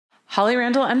Holly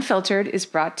Randall Unfiltered is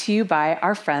brought to you by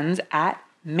our friends at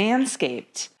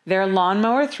Manscaped. Their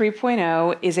Lawnmower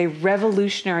 3.0 is a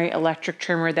revolutionary electric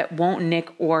trimmer that won't nick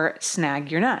or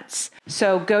snag your nuts.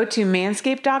 So go to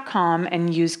manscaped.com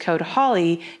and use code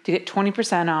HOLLY to get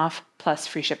 20% off plus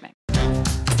free shipping.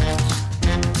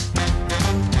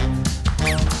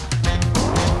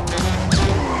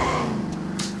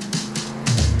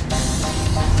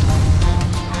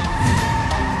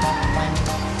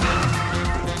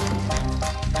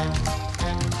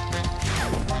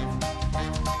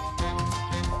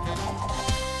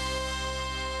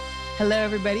 Hello,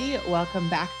 everybody. Welcome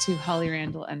back to Holly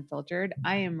Randall Unfiltered.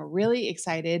 I am really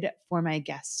excited for my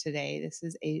guest today. This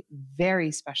is a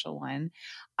very special one.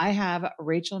 I have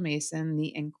Rachel Mason,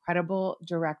 the incredible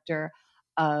director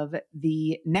of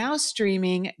the now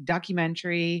streaming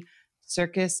documentary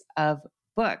Circus of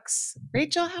Books.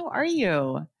 Rachel, how are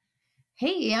you?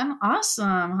 Hey, I'm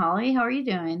awesome, Holly. How are you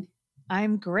doing?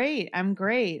 I'm great.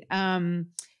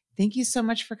 Thank you so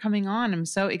much for coming on. I'm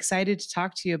so excited to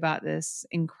talk to you about this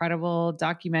incredible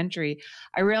documentary.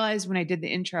 I realized when I did the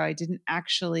intro, I didn't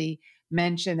actually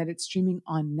mention that it's streaming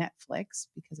on Netflix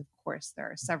because, of course, there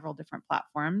are several different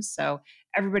platforms. So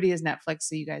everybody is Netflix.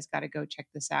 So you guys got to go check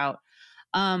this out.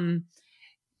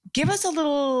 Give us a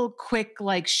little quick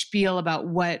spiel about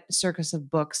what Circus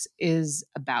of Books is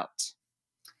about.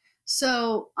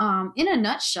 So in a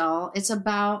nutshell, it's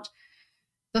about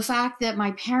the fact that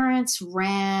my parents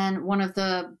ran one of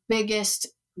the biggest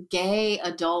gay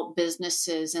adult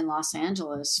businesses in Los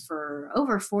Angeles for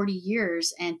over 40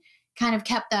 years and kind of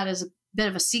kept that as a bit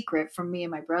of a secret from me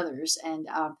and my brothers. And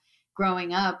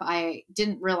growing up, I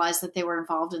didn't realize that they were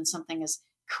involved in something as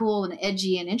cool and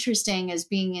edgy and interesting as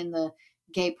being in the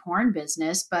gay porn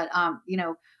business. But,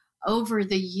 over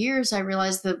the years, I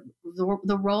realized the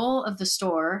role of the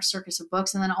store, Circus of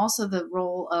Books, and then also the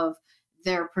role of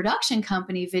their production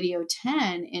company, Video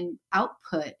 10, in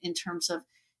output in terms of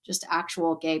just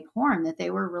actual gay porn, that they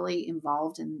were really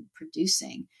involved in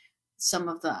producing some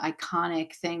of the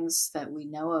iconic things that we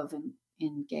know of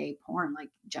in gay porn, like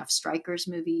Jeff Stryker's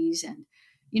movies and,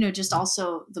 just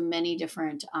also the many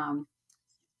different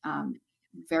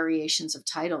variations of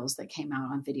titles that came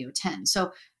out on Video 10.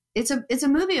 So it's a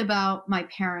movie about my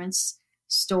parents'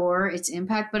 store, its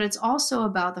impact, but it's also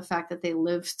about the fact that they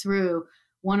lived through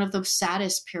one of the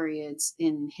saddest periods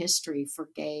in history for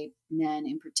gay men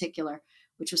in particular,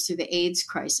 which was through the AIDS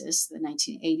crisis, the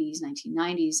 1980s,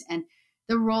 1990s, and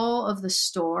the role of the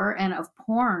store and of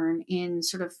porn in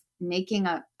sort of making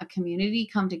a community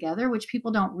come together, which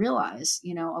people don't realize.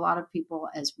 A lot of people,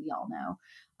 as we all know,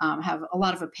 have a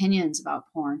lot of opinions about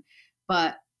porn,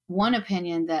 but one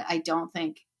opinion that I don't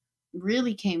think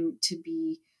really came to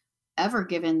be ever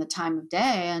given the time of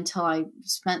day until I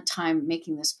spent time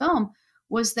making this film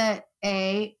was that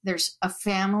there's a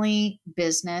family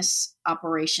business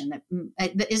operation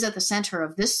that is at the center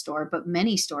of this store, but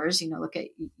many stores, look at,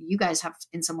 you guys have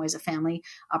in some ways a family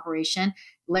operation.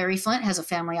 Larry Flynt has a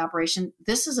family operation.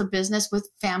 This is a business with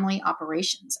family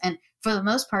operations. And for the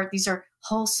most part, these are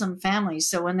wholesome families.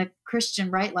 So when the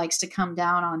Christian right likes to come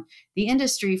down on the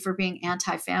industry for being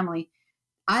anti-family,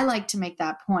 I like to make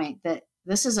that point that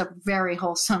this is a very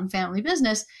wholesome family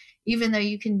business, even though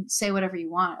you can say whatever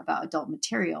you want about adult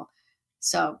material.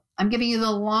 So I'm giving you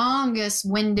the longest,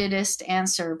 windedest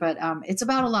answer, but it's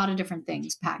about a lot of different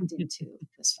things packed into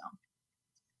this film.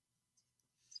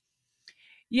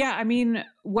 Yeah, I mean,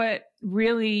 what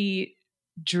really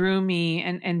drew me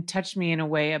and touched me in a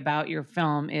way about your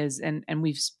film is, and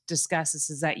we've discussed this,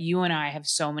 is that you and I have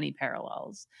so many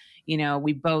parallels.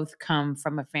 We both come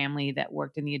from a family that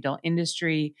worked in the adult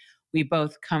industry. We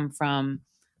both come from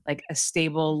a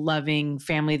stable, loving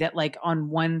family that on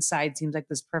one side seems like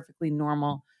this perfectly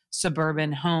normal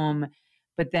suburban home.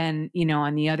 But then,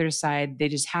 on the other side, they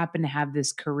just happen to have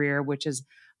this career, which is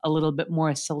a little bit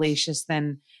more salacious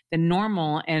than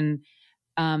normal. And,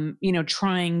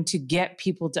 trying to get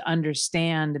people to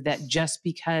understand that just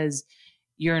because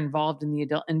you're involved in the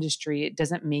adult industry, it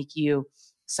doesn't make you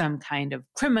some kind of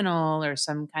criminal or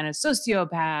some kind of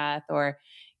sociopath or,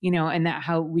 and that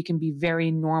how we can be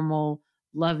very normal,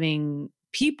 loving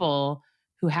people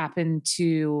who happen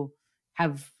to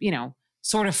have,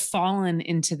 sort of fallen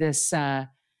into this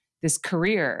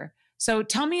career. So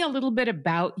tell me a little bit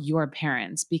about your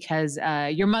parents, because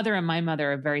your mother and my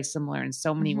mother are very similar in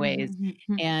so many ways.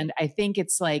 Mm-hmm. And I think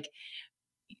it's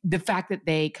the fact that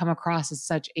they come across as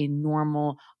such a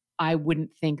normal, I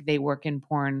wouldn't think they work in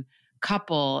porn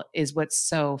couple is what's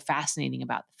so fascinating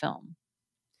about the film.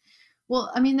 Well,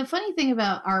 I mean, the funny thing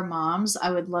about our moms,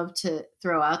 I would love to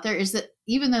throw out there, is that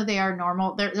even though they are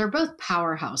normal, they're both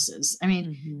powerhouses. I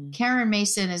mean, Karen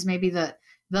Mason is maybe the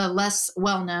less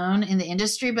well-known in the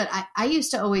industry, but I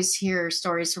used to always hear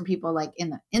stories from people like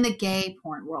in the gay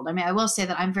porn world. I mean, I will say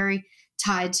that I'm very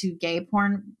tied to gay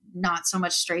porn, not so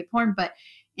much straight porn, but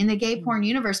in the gay porn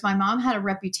universe, my mom had a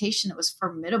reputation that was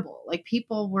formidable. Like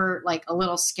people were like a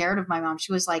little scared of my mom.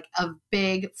 She was like a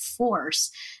big force.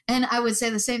 And I would say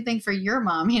the same thing for your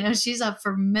mom. You know, she's a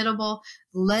formidable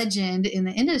legend in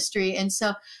the industry. And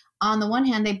so on the one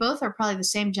hand, they both are probably the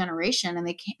same generation,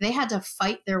 and they had to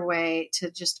fight their way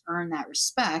to just earn that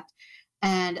respect.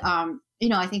 And, you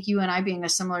know, I think you and I, being a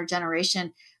similar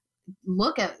generation,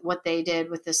 look at what they did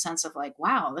with this sense of like,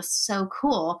 wow, this is so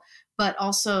cool. But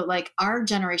also like our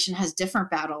generation has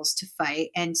different battles to fight.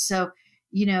 And so,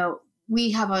 you know,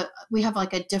 we have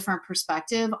like a different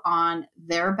perspective on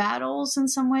their battles in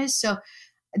some ways. So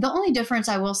the only difference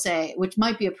I will say, which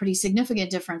might be a pretty significant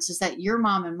difference, is that your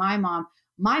mom and my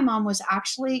mom was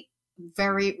actually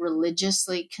very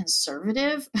religiously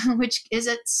conservative, which is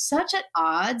at such at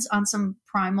odds on some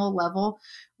primal level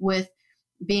with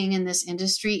being in this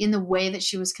industry, in the way that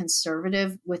she was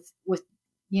conservative with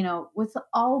you know, with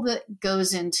all that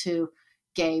goes into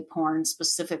gay porn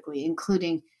specifically,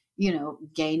 including, you know,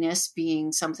 gayness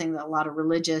being something that a lot of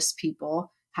religious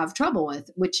people have trouble with,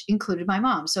 which included my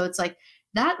mom. So it's like,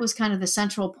 that was kind of the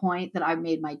central point that I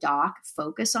made my doc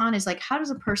focus on, is like, how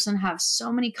does a person have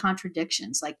so many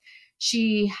contradictions? Like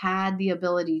she had the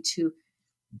ability to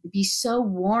be so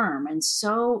warm and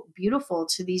so beautiful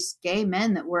to these gay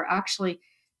men that were actually,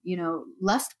 you know,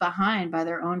 left behind by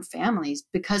their own families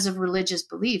because of religious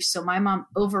beliefs. So my mom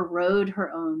overrode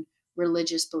her own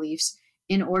religious beliefs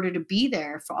in order to be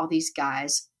there for all these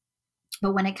guys.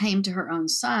 But when it came to her own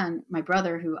son, my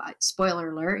brother, who,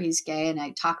 spoiler alert, he's gay, and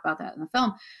I talk about that in the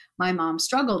film, my mom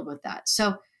struggled with that.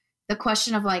 So the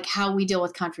question of like how we deal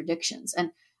with contradictions,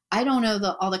 and I don't know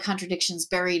all the contradictions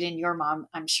buried in your mom.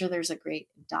 I'm sure there's a great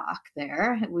doc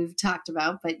there we've talked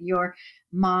about, but your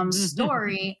mom's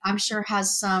story, I'm sure,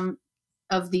 has some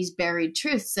of these buried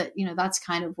truths that, you know, that's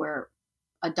kind of where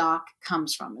a doc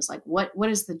comes from, is like, what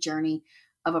is the journey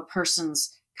of a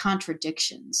person's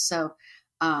contradictions? So,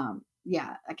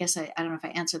 yeah, I guess I don't know if I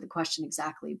answered the question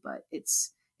exactly, but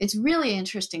it's really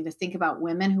interesting to think about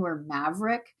women who are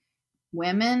maverick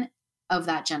women of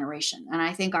that generation. And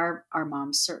I think our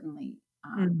moms certainly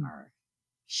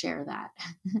share that.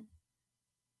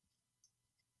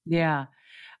 Yeah.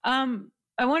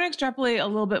 I want to extrapolate a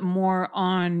little bit more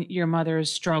on your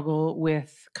mother's struggle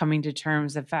with coming to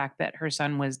terms with the fact that her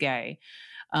son was gay.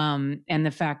 And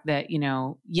the fact that, you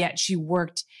know, yet she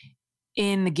worked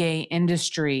in the gay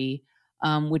industry,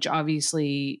 which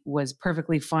obviously was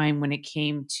perfectly fine when it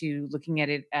came to looking at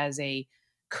it as a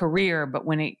career, but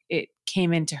when it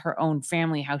came into her own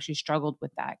family, how she struggled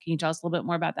with that. Can you tell us a little bit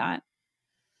more about that?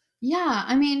 Yeah.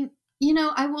 I mean, you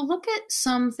know, I will look at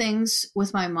some things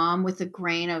with my mom with the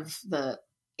grain of the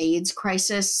AIDS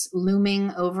crisis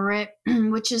looming over it,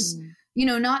 which is, you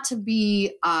know, not to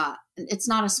be, it's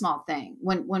not a small thing.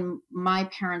 When my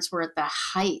parents were at the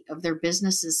height of their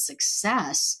business's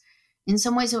success, in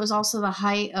some ways it was also the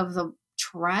height of the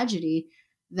tragedy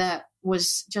that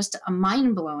was just a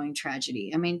mind-blowing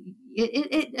tragedy. I mean,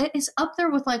 it is up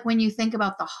there with like when you think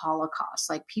about the Holocaust,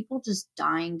 like people just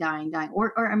dying.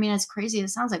 Or I mean, it's crazy. It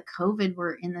sounds like COVID,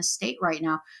 we're in this state right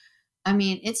now. I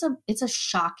mean, it's a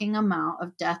shocking amount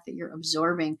of death that you're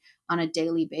absorbing on a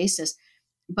daily basis.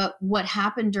 But what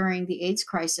happened during the AIDS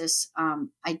crisis,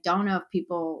 I don't know if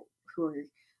people who are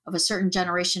of a certain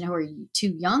generation who are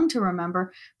too young to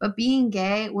remember, but being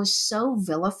gay was so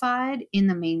vilified in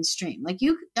the mainstream. Like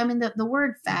the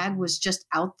word fag was just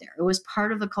out there. It was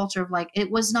part of the culture of like,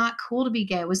 it was not cool to be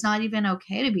gay. It was not even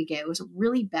okay to be gay. It was a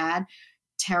really bad,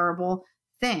 terrible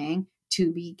thing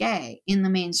to be gay in the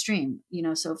mainstream, you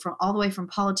know, so from all the way from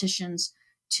politicians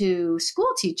to school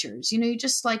teachers, you know, you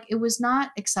just like, it was not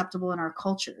acceptable in our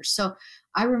culture. So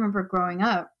I remember growing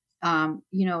up,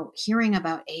 you know, hearing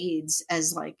about AIDS,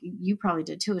 as like you probably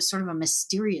did too, is sort of a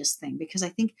mysterious thing, because I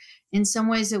think in some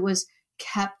ways it was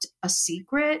kept a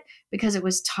secret because it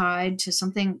was tied to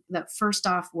something that first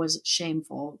off was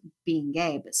shameful, being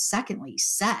gay, but secondly,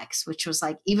 sex, which was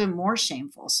like even more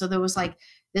shameful. So there was like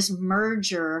this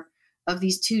merger of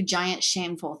these two giant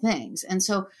shameful things. And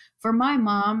so for my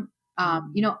mom,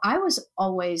 you know, I was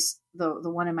always the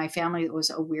one in my family that was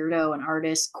a weirdo, an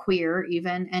artist, queer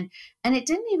even. And it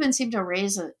didn't even seem to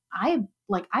raise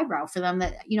eyebrow for them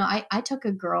that, you know, I took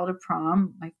a girl to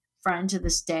prom, my friend to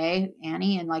this day,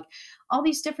 Annie, and like all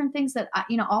these different things that,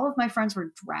 you know, all of my friends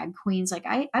were drag queens. Like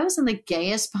I was in the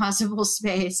gayest possible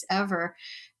space ever.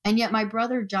 And yet my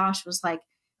brother Josh was like,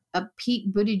 a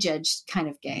Pete Buttigieg kind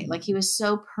of gay. Like he was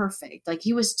so perfect. Like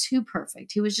he was too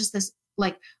perfect. He was just this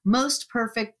like most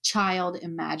perfect child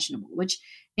imaginable, which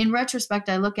in retrospect,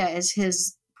 I look at as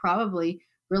his probably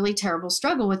really terrible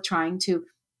struggle with trying to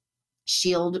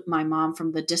shield my mom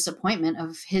from the disappointment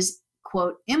of his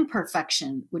quote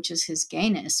imperfection, which is his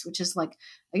gayness, which is like,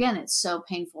 again, it's so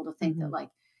painful to think that like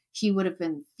he would have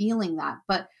been feeling that.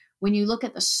 But when you look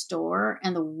at the store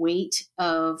and the weight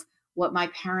of what my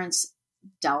parents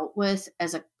dealt with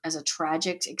as a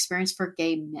tragic experience for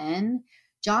gay men,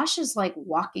 Josh is like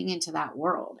walking into that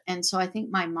world. And so I think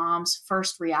my mom's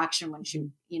first reaction when she,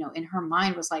 in her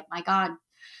mind was like, my God,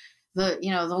 the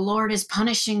Lord is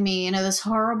punishing me, this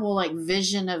horrible like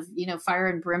vision of, fire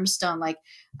and brimstone. Like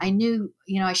I knew,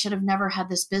 I should have never had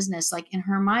this business. Like in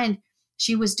her mind,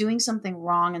 she was doing something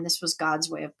wrong. And this was God's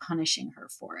way of punishing her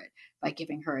for it by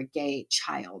giving her a gay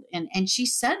child. And she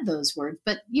said those words,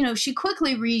 but, she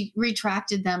quickly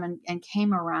retracted them and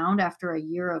came around after a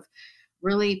year of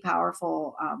really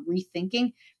powerful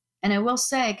rethinking. And I will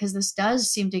say, because this does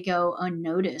seem to go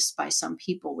unnoticed by some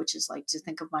people, which is like to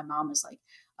think of my mom as like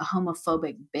a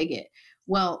homophobic bigot.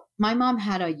 Well, my mom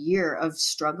had a year of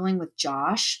struggling with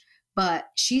Josh, but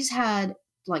she's had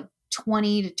like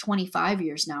 20 to 25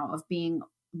 years now of being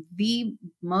the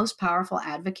most powerful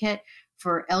advocate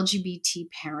for LGBT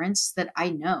parents that I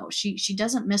know. She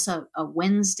doesn't miss a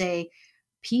Wednesday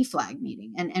PFLAG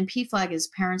meeting. And PFLAG is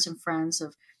Parents and Friends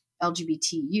of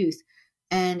LGBT Youth.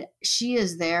 And she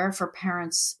is there for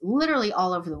parents literally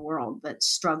all over the world that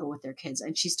struggle with their kids.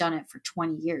 And she's done it for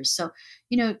 20 years. So,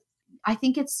 I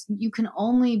think you can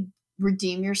only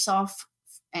redeem yourself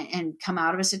and come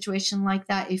out of a situation like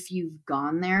that if you've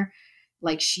gone there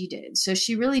like she did. So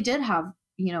she really did have,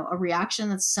 a reaction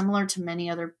that's similar to many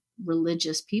other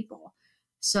religious people.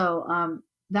 So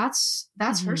that's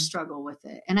her struggle with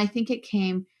it. And I think it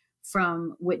came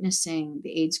from witnessing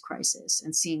the AIDS crisis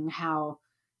and seeing how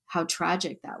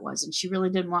tragic that was. And she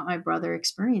really didn't want my brother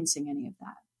experiencing any of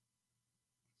that.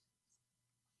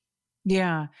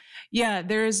 Yeah. Yeah.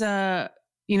 There's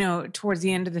towards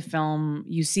the end of the film,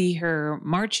 you see her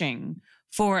marching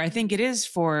for, I think it is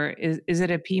is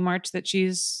it a P march that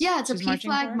she's? Yeah, it's a P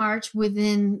flag march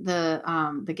within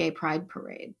the gay pride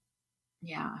parade.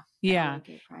 Yeah. Yeah.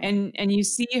 And you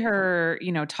see her,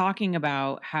 talking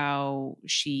about how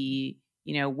she,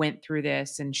 went through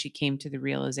this and she came to the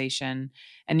realization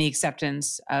and the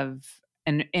acceptance of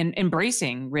and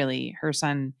embracing really her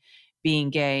son being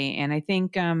gay. And I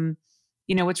think,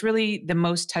 what's really the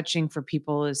most touching for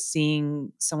people is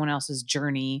seeing someone else's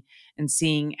journey and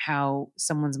seeing how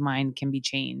someone's mind can be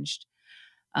changed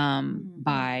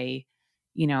by,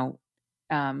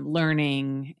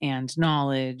 learning and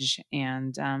knowledge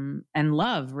and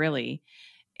love, really.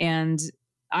 And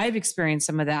I've experienced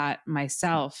some of that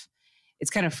myself. It's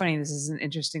kind of funny. This is an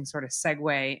interesting sort of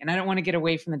segue, and I don't want to get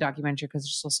away from the documentary because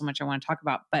there's still so much I want to talk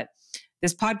about, but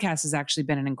this podcast has actually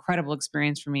been an incredible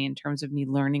experience for me in terms of me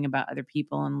learning about other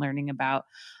people and learning about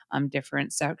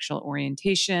different sexual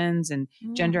orientations and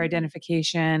gender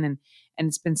identification. And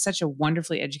it's been such a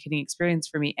wonderfully educating experience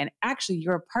for me. And actually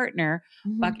your partner,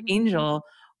 Buck Angel,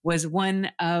 was one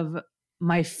of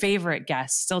my favorite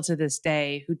guests still to this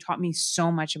day, who taught me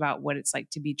so much about what it's like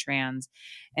to be trans.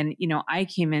 And, I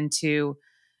came into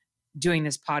doing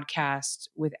this podcast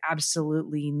with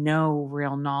absolutely no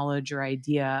real knowledge or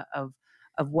idea of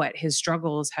what his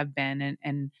struggles have been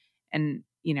and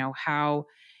how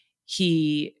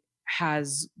he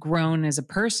has grown as a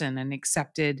person and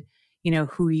accepted,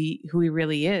 who he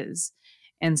really is.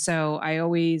 And so I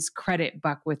always credit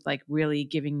Buck with like really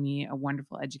giving me a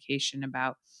wonderful education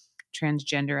about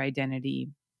transgender identity.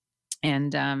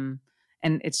 And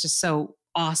it's just so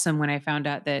awesome when I found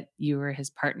out that you were his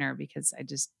partner, because I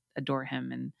just adore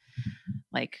him and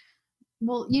like,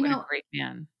 what a great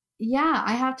man. Yeah,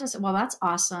 I have to say, well, that's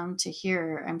awesome to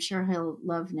hear. I'm sure he'll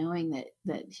love knowing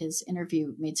that his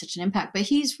interview made such an impact. But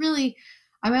he's really,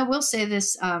 I will say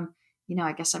this, I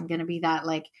guess I'm going to be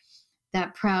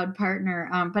that proud partner.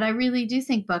 But I really do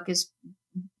think Buck is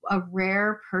a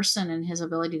rare person in his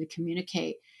ability to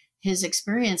communicate his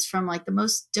experience from like the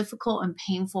most difficult and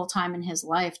painful time in his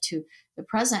life to the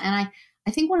present. And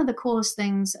I think one of the coolest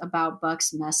things about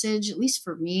Buck's message, at least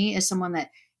for me, as someone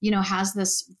that, has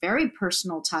this very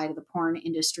personal tie to the porn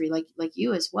industry, like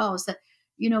you as well, is that,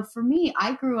 for me,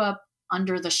 I grew up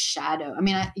under the shadow. I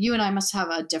mean, you and I must have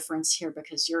a difference here,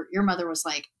 because your mother was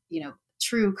like,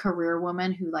 true career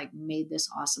woman who like made this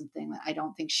awesome thing that I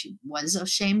don't think she was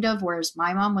ashamed of. Whereas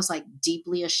my mom was like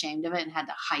deeply ashamed of it and had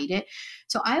to hide it.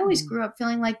 So I always grew up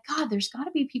feeling like, God, there's got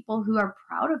to be people who are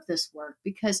proud of this work,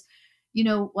 because,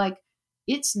 like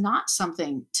it's not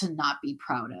something to not be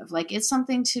proud of. Like, it's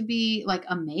something to be like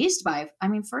amazed by. I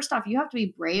mean, first off, you have to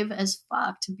be brave as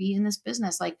fuck to be in this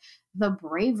business, like the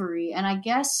bravery. And I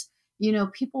guess,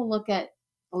 people look at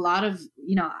a lot of,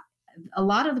 a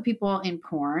lot of the people in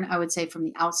porn, I would say from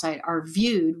the outside, are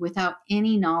viewed without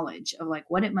any knowledge of like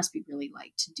what it must be really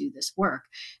like to do this work.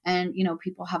 And,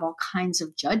 people have all kinds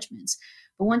of judgments.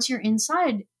 But once you're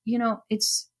inside,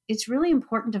 it's really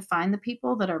important to find the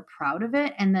people that are proud of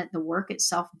it and that the work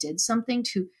itself did something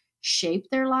to shape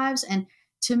their lives. And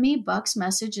to me, Buck's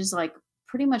message is like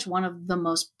pretty much one of the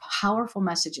most powerful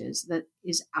messages that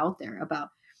is out there about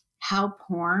how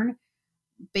porn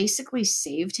basically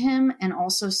saved him and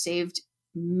also saved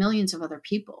millions of other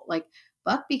people. Like,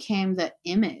 Buck became the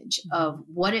image of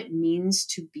what it means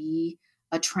to be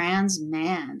a trans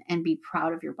man and be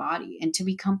proud of your body and to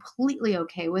be completely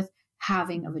okay with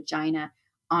having a vagina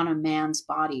on a man's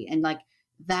body, and like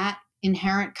that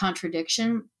inherent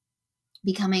contradiction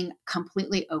becoming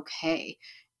completely okay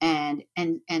and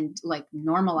like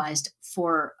normalized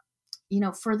for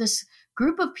this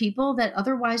group of people that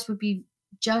otherwise would be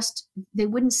they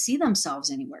wouldn't see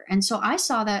themselves anywhere. And so I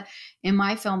saw that in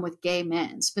my film with gay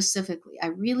men specifically.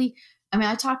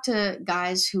 I talked to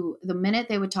guys who, the minute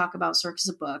they would talk about Circus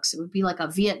of Books, it would be like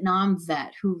a Vietnam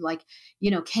vet who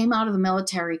came out of the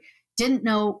military, didn't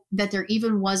know that there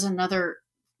even was another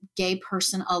gay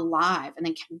person alive, and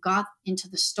then got into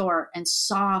the store and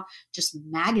saw just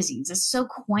magazines. It's so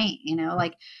quaint,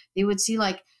 like they would see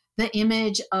like the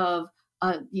image of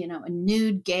a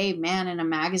nude gay man in a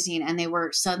magazine, and they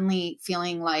were suddenly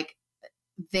feeling like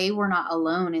they were not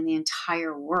alone in the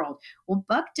entire world. Well,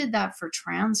 Buck did that for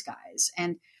trans guys.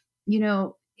 And,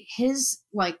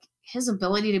 his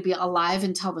ability to be alive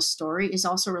and tell the story is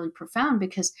also really profound,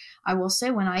 because I will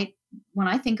say when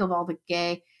I think of all the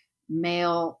gay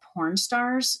male porn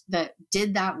stars that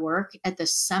did that work at the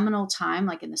seminal time,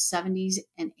 like in the 70s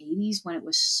and 80s, when it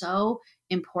was so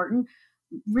important,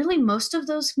 really most of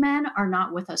those men are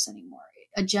not with us anymore.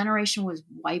 A generation was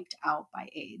wiped out by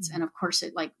AIDS. And of course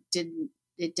it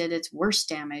did its worst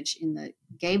damage in the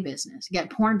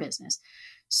porn business.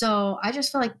 So I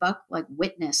just feel like Buck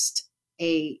witnessed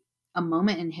a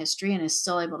moment in history and is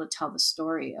still able to tell the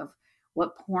story of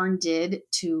what porn did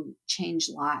to change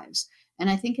lives. And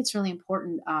I think it's really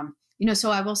important.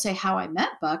 So I will say how I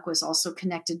met Buck was also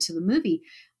connected to the movie.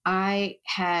 I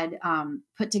had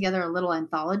put together a little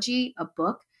anthology, a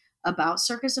book about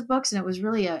Circus of Books, and it was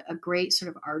really a great sort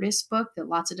of artist book that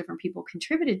lots of different people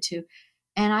contributed to.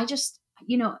 And I just,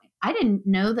 I didn't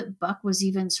know that Buck was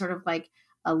even sort of like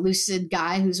a lucid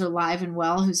guy who's alive and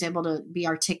well, who's able to be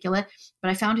articulate.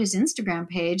 But I found his Instagram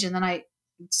page, and then I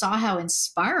saw how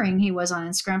inspiring he was on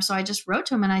Instagram. So I just wrote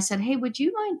to him and I said, hey, would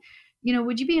you mind,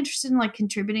 would you be interested in like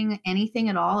contributing anything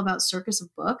at all about Circus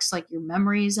of Books, like your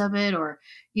memories of it, or,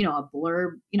 a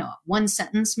blurb, one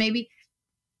sentence maybe.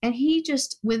 And he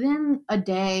just within a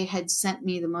day had sent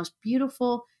me the most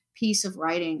beautiful piece of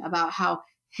writing about how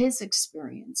his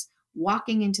experience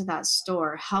walking into that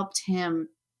store helped him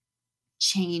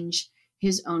change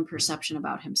his own perception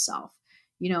about himself.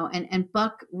 And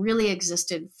Buck really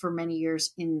existed for many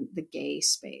years in the gay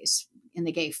space, in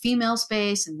the gay female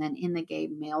space, and then in the gay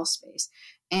male space.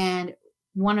 And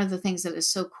one of the things that is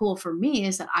so cool for me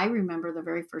is that I remember the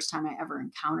very first time I ever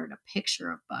encountered a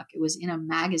picture of Buck. It was in a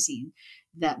magazine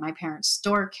that my parents'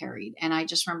 store carried. And I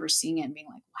just remember seeing it and being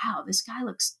like, wow, this guy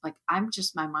looks like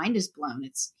my mind is blown.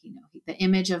 It's, the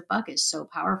image of Buck is so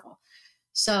powerful.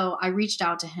 So I reached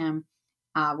out to him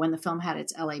when the film had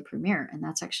its LA premiere, and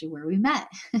that's actually where we met.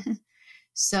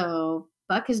 So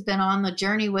Buck has been on the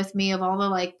journey with me of all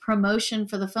the promotion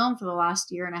for the film for the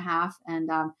last year and a half. And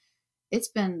it's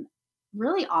been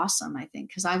really awesome, I think,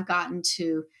 because I've gotten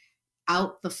to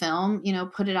out the film,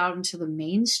 put it out into the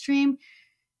mainstream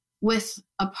with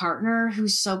a partner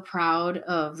who's so proud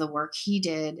of the work he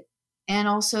did. And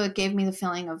also it gave me the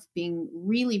feeling of being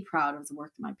really proud of the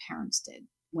work that my parents did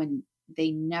when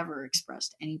they never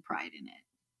expressed any pride in it.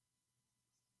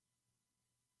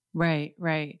 Right.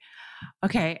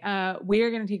 Okay. We are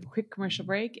going to take a quick commercial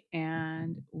break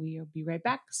and we'll be right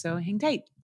back. So hang tight.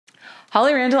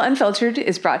 Holly Randall Unfiltered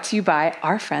is brought to you by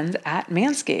our friends at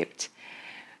Manscaped.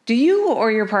 Do you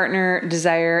or your partner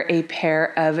desire a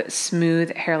pair of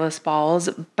smooth, hairless balls,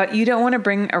 but you don't want to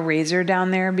bring a razor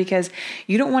down there because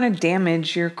you don't want to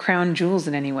damage your crown jewels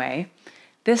in any way?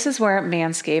 This is where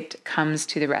Manscaped comes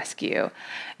to the rescue.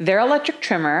 Their electric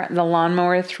trimmer, the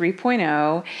Lawnmower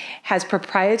 3.0, has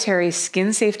proprietary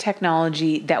skin-safe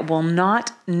technology that will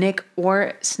not nick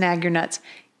or snag your nuts,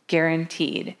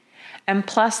 guaranteed. And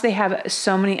plus, they have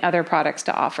so many other products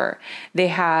to offer. They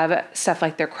have stuff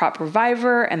like their Crop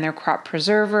Reviver and their Crop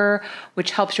Preserver,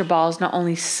 which helps your balls not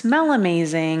only smell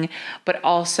amazing, but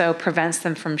also prevents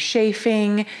them from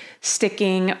chafing,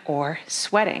 sticking, or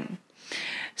sweating.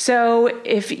 So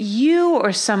if you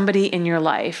or somebody in your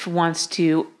life wants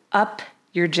to up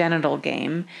your genital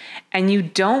game and you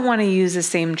don't want to use the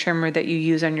same trimmer that you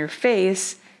use on your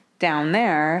face down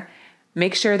there,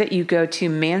 make sure that you go to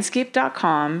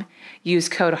manscaped.com, use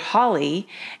code HOLLY,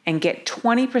 and get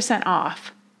 20%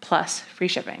 off plus free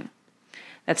shipping.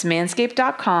 That's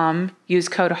manscaped.com, use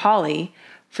code HOLLY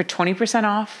for 20%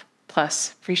 off plus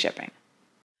free shipping.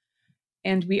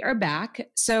 And we are back.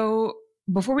 So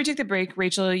before we take the break,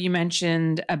 Rachel, you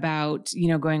mentioned about,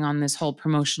 going on this whole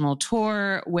promotional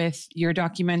tour with your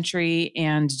documentary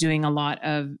and doing a lot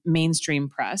of mainstream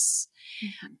press.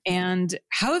 Mm-hmm. And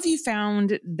how have you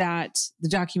found that the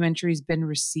documentary has been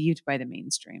received by the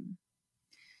mainstream?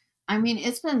 I mean,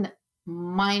 it's been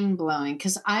mind-blowing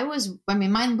because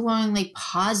mind-blowingly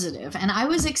positive. And I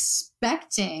was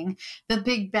expecting the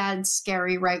big, bad,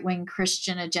 scary right-wing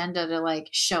Christian agenda to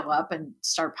show up and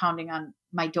start pounding on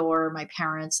my door, my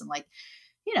parents, and it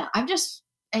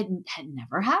had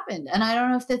never happened. And I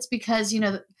don't know if that's because,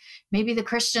 maybe the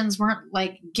Christians weren't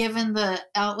given the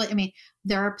outlet. I mean,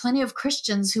 there are plenty of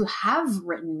Christians who have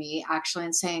written me actually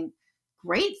and saying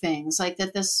great things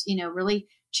that this, really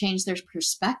changed their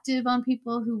perspective on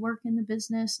people who work in the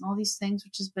business and all these things,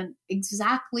 which has been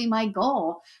exactly my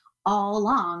goal all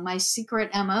along. My secret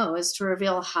MO is to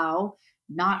reveal how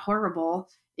not horrible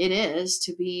it is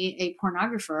to be a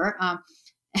pornographer.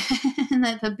 And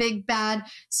that the big, bad,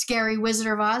 scary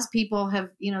Wizard of Oz people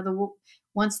have,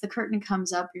 once the curtain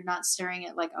comes up, you're not staring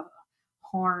at a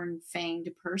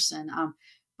horn-fanged person.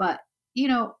 But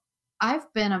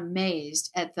I've been amazed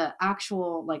at the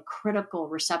actual critical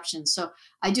reception. So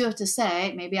I do have to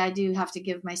say, maybe I do have to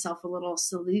give myself a little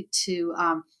salute to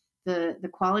the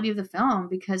quality of the film,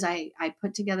 because I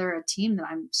put together a team that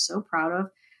I'm so proud of.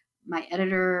 My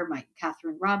editor, my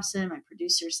Catherine Robson, my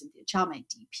producer, Cynthia Chow, my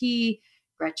DP,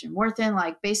 Gretchen Worthen,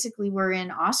 basically we're in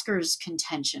Oscars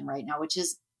contention right now, which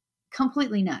is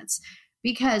completely nuts.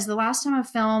 Because the last time a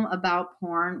film about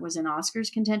porn was in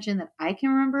Oscars contention that I can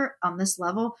remember on this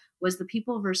level was The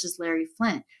People versus Larry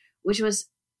Flint, which was,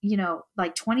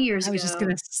 20 years ago.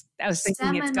 I was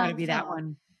thinking it's got to be that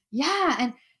one. Yeah.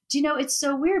 And it's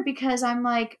so weird because I'm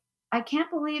I can't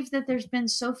believe that there's been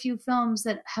so few films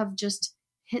that have just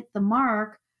hit the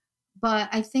mark. But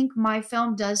I think my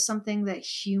film does something that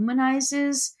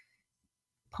humanizes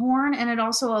porn, and it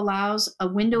also allows a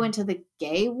window into the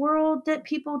gay world that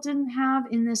people didn't have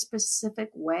in this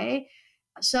specific way.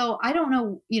 So I don't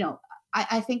know,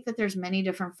 I think that there's many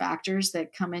different factors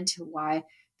that come into why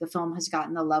the film has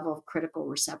gotten the level of critical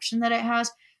reception that it has.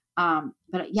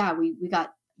 But yeah, we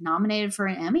got nominated for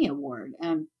an Emmy Award,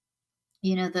 and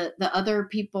the other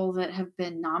people that have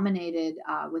been nominated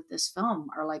with this film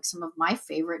are some of my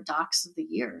favorite docs of the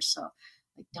year. So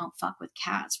Don't Fuck with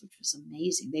Cats, which was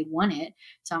amazing. They won it.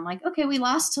 So I'm okay, we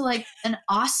lost to an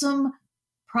awesome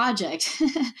project.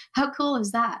 How cool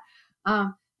is that?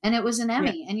 And it was an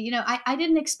Emmy. Yeah. And, I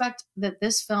didn't expect that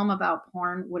this film about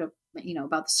porn would have,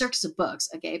 about the Circus of Books,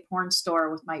 a gay porn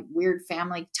store with my weird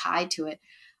family tie to it,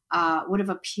 would have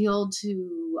appealed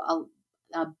to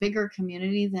a bigger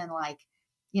community than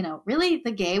really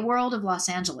the gay world of Los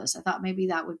Angeles. I thought maybe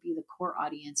that would be the core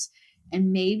audience.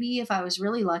 And maybe if I was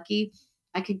really lucky,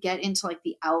 I could get into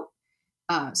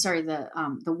the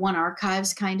One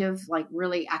Archives kind of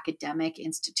really academic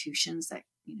institutions that,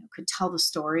 could tell the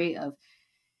story of,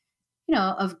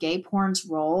 of gay porn's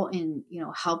role in,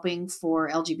 helping for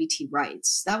LGBT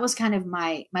rights. That was kind of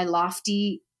my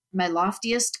loftiest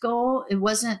goal. It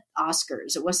wasn't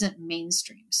Oscars. It wasn't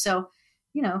mainstream. So,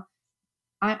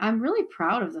 I'm really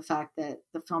proud of the fact that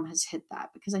the film has hit that,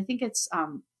 because I think it's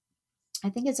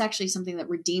actually something that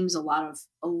redeems a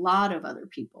lot of other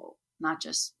people, not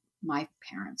just my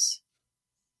parents.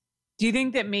 Do you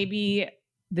think that maybe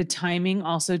the timing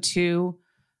also too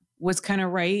was kind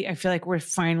of right? I feel like we're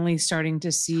finally starting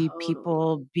to see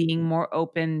people being more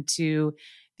open to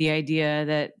the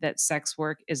idea that sex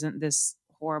work isn't this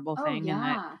horrible thing, and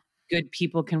that good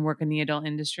people can work in the adult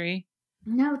industry.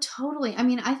 No, totally. I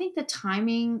mean, I think the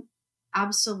timing,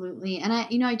 absolutely. And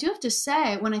I do have to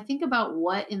say, when I think about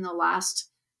what in the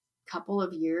last couple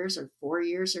of years or 4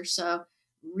 years or so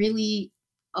really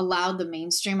allowed the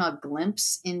mainstream a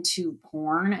glimpse into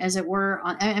porn, as it were,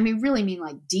 really mean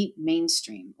deep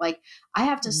mainstream. I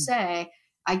have to say,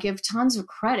 I give tons of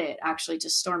credit actually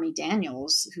to Stormy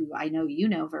Daniels, who I know you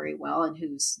know very well, and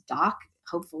whose doc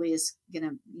hopefully is going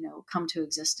to, come to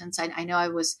existence. I know I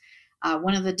was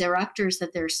one of the directors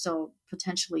that they're still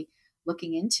potentially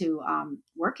looking into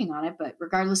working on it. But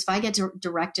regardless if I get to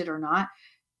direct it or not,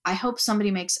 I hope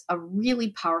somebody makes a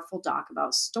really powerful doc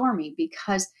about Stormy,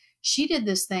 because she did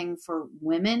this thing for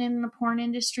women in the porn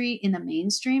industry, in the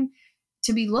mainstream,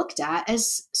 to be looked at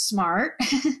as smart,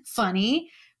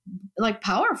 funny, like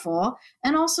powerful,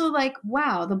 and also like,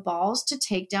 wow, the balls to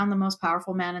take down the most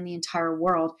powerful man in the entire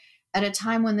world at a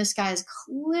time when this guy is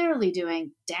clearly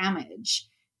doing damage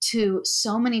to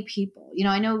so many people.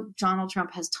 I know Donald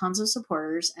Trump has tons of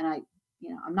supporters, and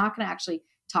I'm not going to actually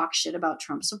talk shit about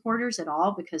Trump supporters at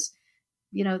all, because,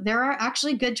 there are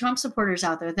actually good Trump supporters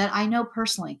out there that I know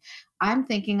personally. I'm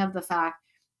thinking of the fact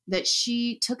that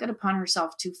she took it upon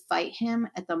herself to fight him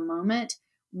at the moment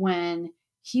when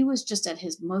he was just at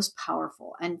his most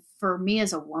powerful. And for me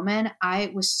as a woman,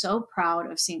 I was so proud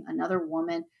of seeing another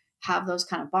woman have those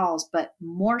kind of balls, but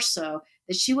more so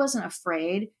that she wasn't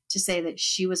afraid to say that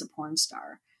she was a porn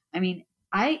star. I mean,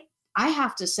 I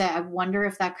have to say, I wonder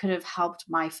if that could have helped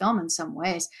my film in some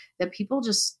ways, that people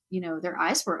just, their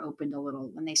eyes were opened a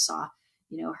little when they saw,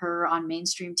 her on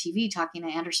mainstream TV talking to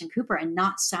Anderson Cooper and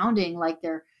not sounding like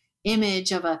their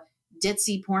image of a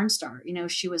ditzy porn star.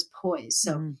 She was poised.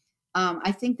 So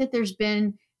I think that there's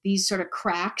been these sort of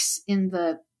cracks in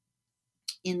the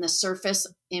surface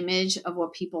image of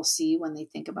what people see when they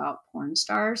think about porn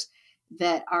stars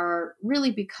that are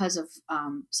really because of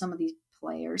some of these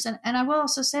players. And I will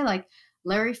also say, like,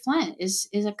 Larry Flint is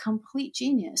a complete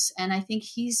genius. And I think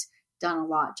he's done a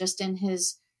lot just in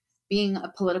his being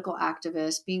a political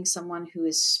activist, being someone who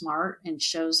is smart and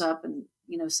shows up and,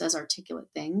 says articulate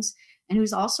things, and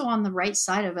who's also on the right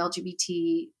side of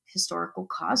LGBT historical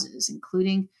causes,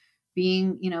 including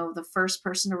being, the first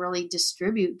person to really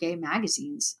distribute gay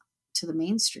magazines to the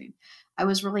mainstream. I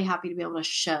was really happy to be able to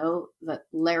show that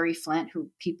Larry Flint, who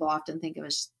people often think of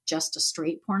as just a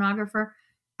straight pornographer,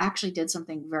 actually did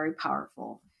something very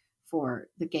powerful for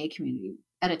the gay community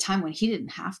at a time when he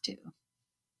didn't have to.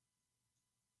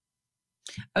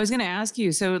 I was going to ask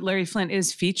you, so Larry Flint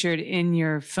is featured in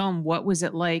your film. What was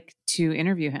it like to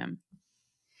interview him?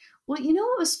 Well,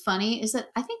 what was funny is that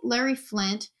I think Larry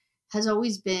Flint has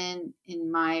always been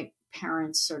in my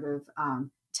parents' sort of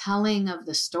telling of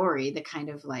the story, the kind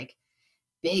of like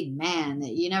big man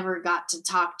that you never got to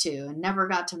talk to and never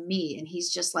got to meet. And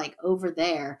he's just like over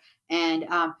there. And,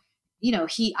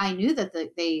 I knew that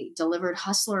they delivered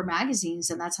Hustler magazines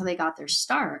and that's how they got their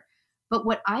start. But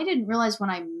what I didn't realize when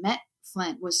I met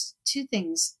Flint was two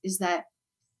things, is that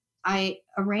I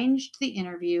arranged the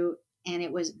interview and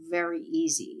it was very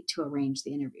easy to arrange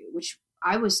the interview, which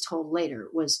I was told later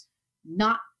was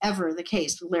not ever the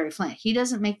case with Larry Flint. He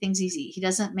doesn't make things easy. He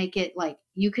doesn't make it like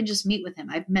you can just meet with him.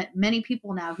 I've met many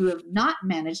people now who have not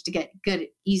managed to get good,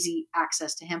 easy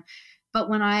access to him. But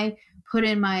when I put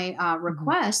in my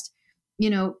request,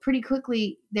 pretty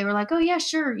quickly they were like, oh yeah,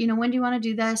 sure. When do you want to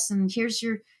do this? And here's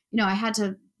your, I had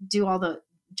to do all the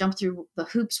jump through the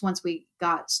hoops once we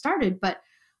got started. But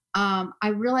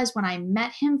I realized when I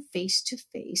met him face to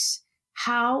face,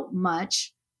 how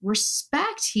much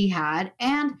respect he had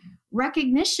and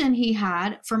recognition he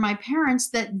had for my parents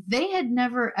that they had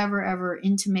never, ever, ever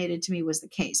intimated to me was the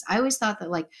case. I always thought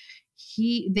that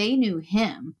they knew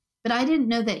him, but I didn't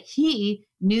know that he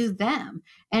knew them.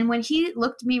 And when he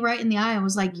looked me right in the eye and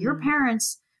was like, your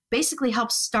parents basically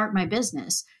helped start my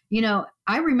business.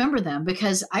 I remember them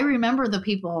because I remember the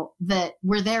people that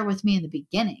were there with me in the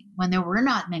beginning when there were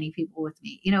not many people with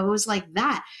me. It was like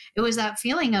that. It was that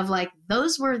feeling of like,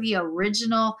 those were the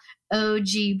original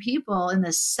OG people in the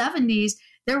 70s.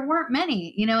 There weren't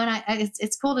many, and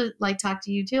it's cool to like talk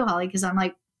to you too, Holly, because I'm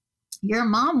like, your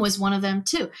mom was one of them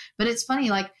too. But it's funny,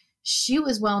 like, she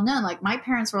was well known. Like, my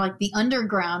parents were like the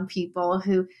underground people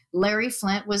who Larry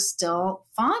Flint was still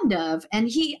fond of. And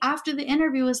he, after the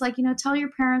interview, was like, tell your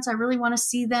parents I really want to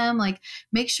see them. Like,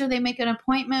 make sure they make an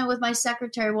appointment with my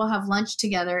secretary. We'll have lunch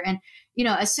together. And,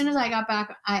 as soon as I got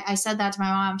back, I said that to my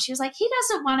mom. She was like, he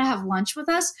doesn't want to have lunch with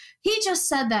us. He just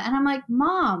said that. And I'm like,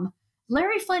 Mom,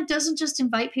 Larry Flint doesn't just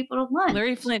invite people to lunch.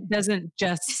 Larry Flint doesn't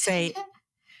just say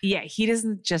yeah, he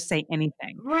doesn't just say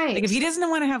anything. Right. Like, if he doesn't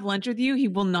want to have lunch with you, he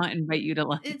will not invite you to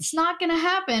lunch. It's not going to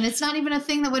happen. It's not even a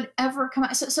thing that would ever come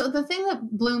out. So the thing that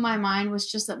blew my mind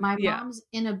was just that my mom's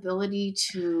inability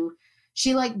to,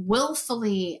 she like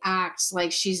willfully acts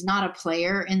like she's not a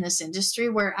player in this industry,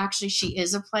 where actually she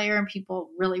is a player and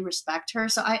people really respect her.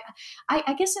 So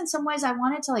I guess in some ways I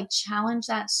wanted to like challenge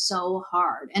that so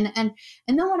hard. And then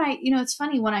when I, it's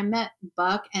funny, when I met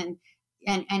Buck and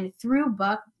and through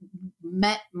Buck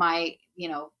met my,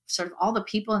 sort of all the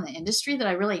people in the industry that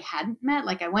I really hadn't met.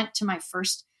 Like I went to my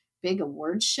first big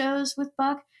awards shows with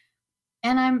Buck,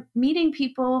 and I'm meeting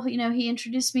people. He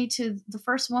introduced me to the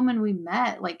first woman we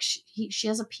met. Like she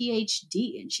has a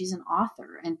PhD and she's an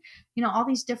author, and all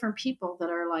these different people that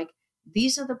are like,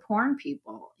 these are the porn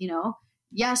people.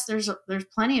 Yes, there's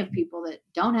plenty of people that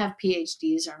don't have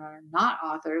PhDs or are not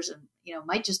authors, and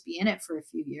might just be in it for a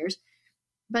few years.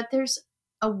 But there's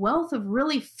a wealth of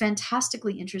really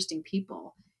fantastically interesting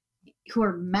people who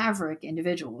are maverick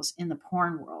individuals in the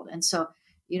porn world. And so,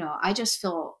 I just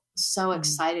feel so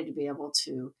excited to be able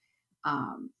to,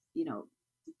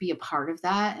 be a part of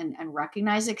that and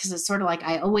recognize it. Cause it's sort of like,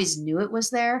 I always knew it was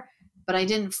there, but I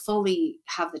didn't fully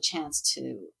have the chance to,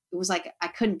 it was like, I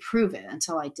couldn't prove it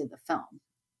until I did the film.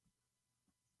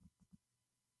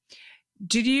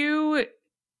 Do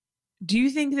you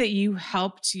think that you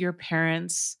helped your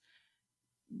parents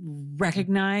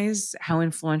recognize how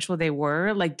influential they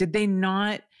were? Like, did they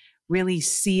not really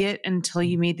see it until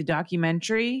you made the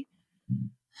documentary?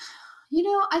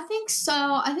 I think so.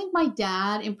 I think my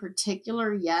dad in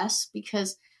particular, yes,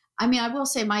 because I will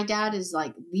say my dad is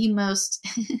like the most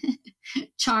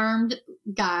charmed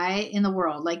guy in the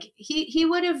world. Like he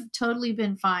would have totally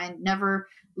been fine, never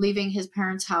leaving his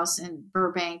parents' house in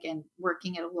Burbank and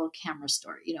working at a little camera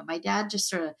store. My dad just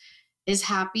sort of is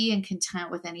happy and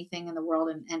content with anything in the world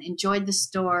and enjoyed the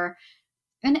store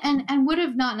and would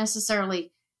have not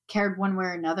necessarily cared one way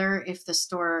or another if the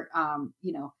store,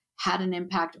 had an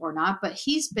impact or not. But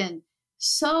he's been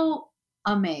so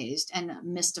amazed and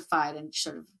mystified and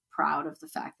sort of proud of the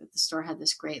fact that the store had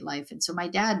this great life. And so my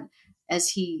dad, as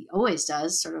he always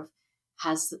does, sort of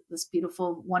has this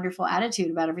beautiful, wonderful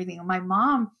attitude about everything. And my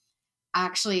mom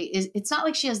actually it's not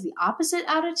like she has the opposite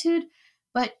attitude,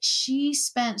 but she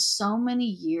spent so many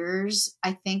years,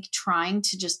 I think, trying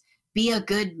to just be a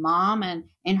good mom. And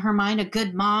in her mind, a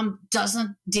good mom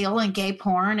doesn't deal in gay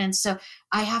porn. And so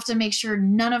I have to make sure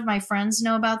none of my friends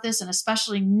know about this, and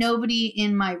especially nobody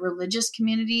in my religious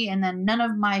community, and then none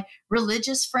of my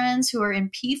religious friends who are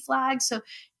in PFLAG. So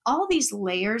all these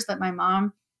layers that my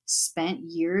mom spent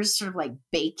years sort of like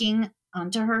baking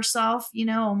onto herself,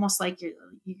 almost like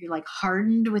you're like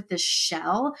hardened with this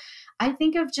shell, I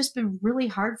think have just been really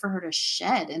hard for her to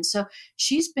shed. And so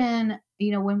she's been,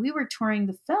 when we were touring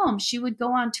the film, she would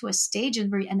go onto a stage and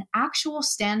be an actual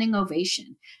standing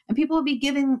ovation. And people would be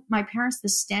giving my parents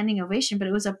this standing ovation, but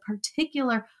it was a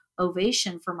particular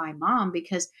ovation for my mom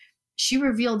because she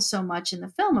revealed so much in the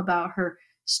film about her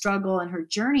struggle and her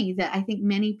journey that I think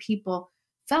many people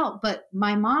felt. But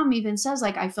my mom even says,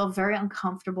 like, I feel very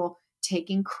uncomfortable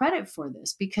taking credit for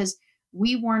this because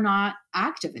we were not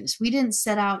activists.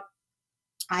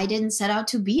 I didn't set out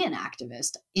to be an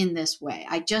activist in this way.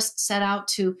 I just set out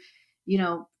to,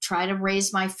 try to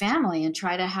raise my family and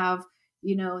try to have,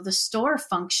 the store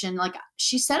function. Like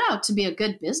she set out to be a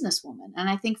good businesswoman. And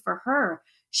I think for her,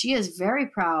 she is very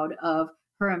proud of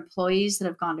her employees that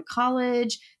have gone to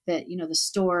college, that, the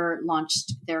store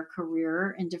launched their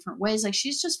career in different ways. Like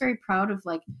she's just very proud of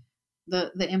like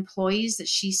the employees that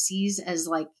she sees as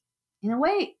like, in a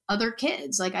way, other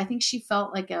kids. Like I think she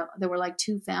felt like there were like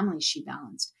two families she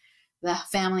balanced: the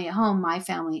family at home, my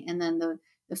family, and then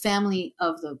the family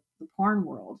of the porn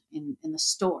world in the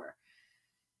store.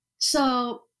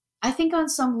 So I think on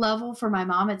some level for my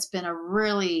mom, it's been a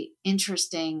really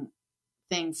interesting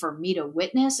thing for me to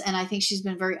witness. And I think she's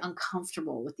been very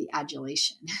uncomfortable with the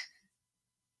adulation.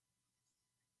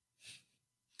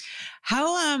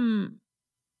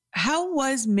 How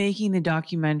was making the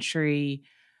documentary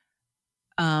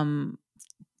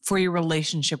for your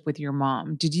relationship with your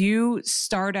mom? Did you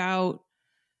start out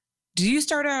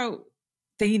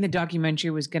thinking the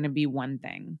documentary was going to be one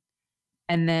thing?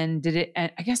 And then did it,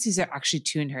 I guess these are actually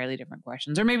two entirely different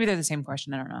questions, or maybe they're the same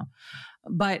question. I don't know.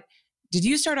 But did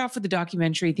you start off with the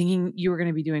documentary thinking you were going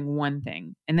to be doing one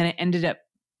thing and then it ended up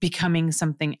becoming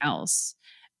something else?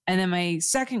 And then my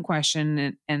second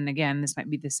question, and again, this might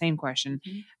be the same question,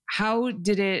 how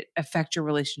did it affect your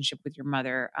relationship with your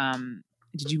mother?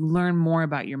 Did you learn more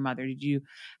about your mother? Did you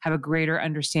have a greater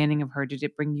understanding of her? Did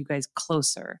it bring you guys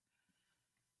closer?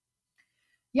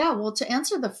 Yeah, well, to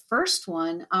answer the first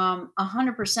one,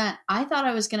 100%, I thought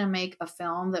I was going to make a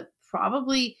film that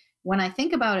probably, when I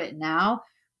think about it now,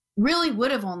 really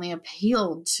would have only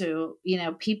appealed to,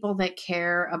 people that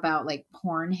care about like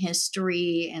porn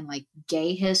history and like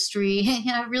gay history.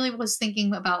 And I really was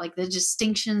thinking about like the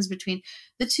distinctions between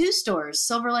the two stores,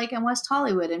 Silver Lake and West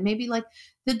Hollywood, and maybe like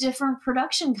the different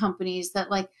production companies that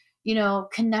like,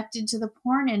 connected to the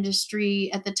porn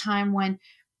industry at the time when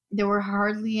there were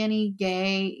hardly any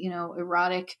gay,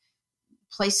 erotic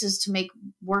places to make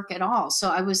work at all. So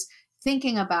I was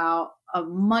thinking about a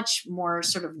much more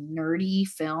sort of nerdy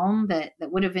film that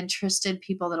would have interested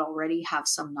people that already have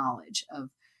some knowledge of,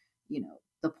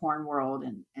 the porn world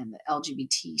and the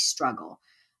LGBT struggle.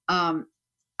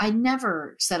 I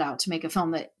never set out to make a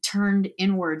film that turned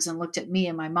inwards and looked at me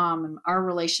and my mom and our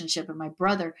relationship and my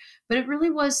brother, but it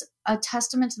really was a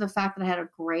testament to the fact that I had a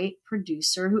great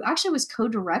producer who actually was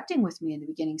co-directing with me in the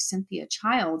beginning, Cynthia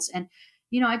Childs. And,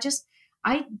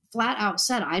 I flat out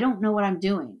said, I don't know what I'm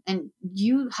doing. And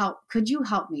could you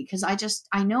help me? Because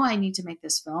I know I need to make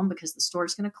this film because the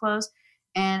store's going to close.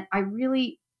 And I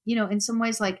really, in some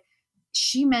ways, like,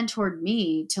 she mentored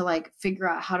me to like figure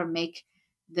out how to make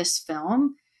this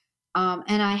film.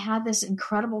 And I had this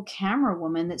incredible camera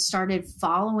woman that started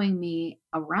following me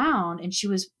around, and she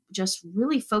was just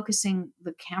really focusing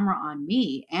the camera on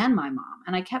me and my mom.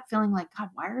 And I kept feeling like, God,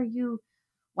 why are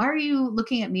you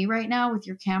looking at me right now with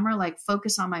your camera? Like,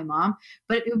 focus on my mom.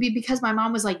 But it would be because my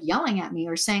mom was like yelling at me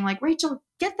or saying like, Rachel,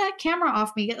 get that camera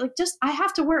off me. I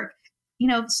have to work,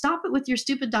 stop it with your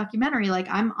stupid documentary. Like,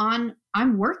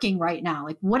 I'm working right now.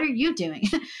 Like, what are you doing?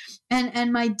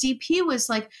 And my DP was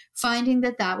like finding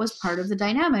that was part of the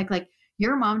dynamic. Like,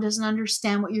 your mom doesn't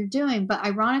understand what you're doing. But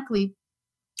ironically,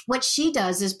 what she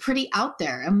does is pretty out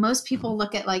there. And most people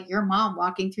look at like your mom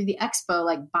walking through the expo,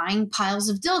 like buying piles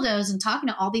of dildos and talking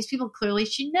to all these people clearly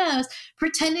she knows,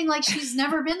 pretending like she's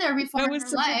never been there before in her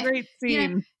life. A great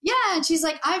scene. Yeah. And she's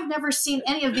like, I've never seen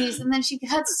any of these. And then she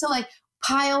cuts to like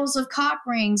piles of cock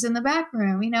rings in the back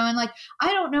room, and like,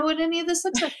 I don't know what any of this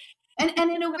looks like. And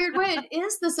in a weird way, it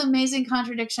is this amazing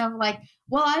contradiction of like,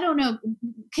 well, I don't know.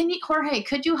 Jorge,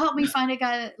 could you help me find a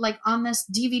guy like on this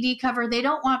DVD cover? They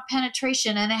don't want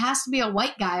penetration and it has to be a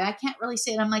white guy. I can't really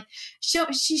say it. I'm like,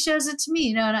 she shows it to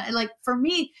me, and for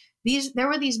me, there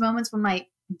were these moments when my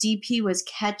DP was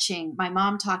catching my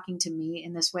mom talking to me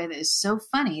in this way that is so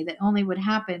funny that only would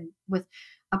happen with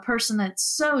a person that's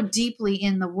so deeply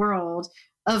in the world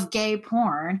of gay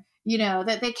porn,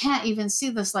 that they can't even see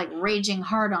this like raging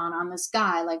hard on this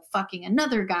guy, like fucking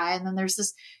another guy. And then there's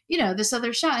this, this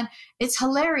other shot. And it's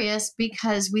hilarious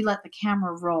because we let the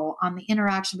camera roll on the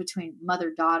interaction between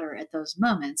mother-daughter at those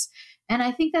moments. And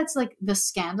I think that's like the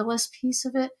scandalous piece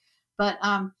of it. But,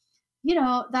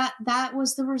 that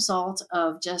was the result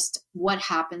of just what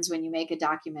happens when you make a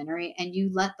documentary and you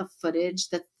let the footage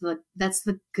that's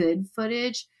the good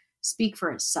footage speak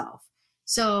for itself.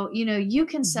 So, you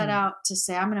can set out to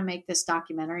say, I'm going to make this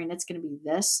documentary and it's going to be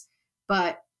this,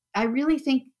 but I really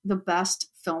think the best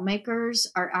filmmakers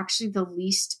are actually the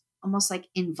least almost like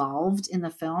involved in the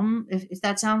film. If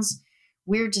that sounds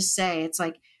weird to say, it's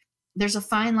like, there's a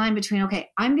fine line between,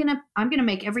 okay, I'm going to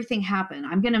make everything happen.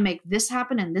 I'm going to make this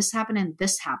happen and this happen and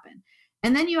this happen.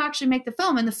 And then you actually make the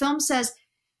film and the film says,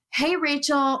 hey,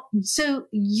 Rachel, so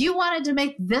you wanted to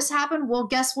make this happen? Well,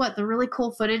 guess what? The really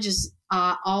cool footage is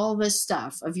all this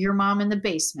stuff of your mom in the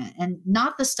basement and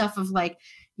not the stuff of like,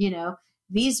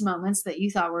 these moments that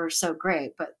you thought were so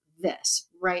great, but this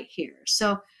right here.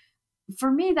 So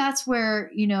for me, that's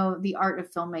where, the art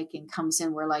of filmmaking comes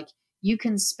in, where like you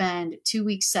can spend 2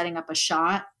 weeks setting up a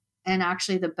shot and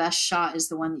actually the best shot is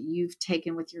the one that you've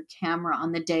taken with your camera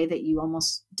on the day that you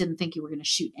almost didn't think you were going to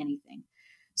shoot anything.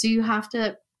 So you have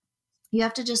to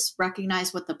just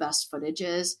recognize what the best footage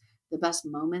is, the best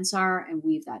moments are, and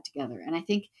weave that together. And I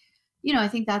think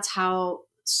that's how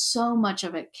so much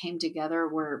of it came together,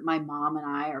 where my mom and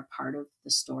I are part of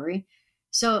the story.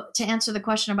 So to answer the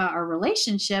question about our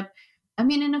relationship, I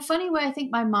mean, in a funny way, I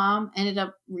think my mom ended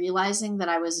up realizing that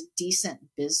I was a decent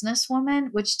businesswoman,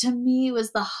 which to me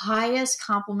was the highest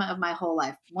compliment of my whole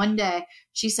life. One day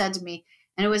she said to me,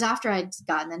 and it was after I'd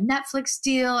gotten a Netflix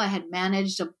deal, I had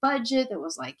managed a budget that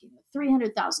was like,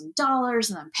 $300,000,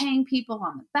 and I'm paying people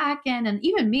on the back end. And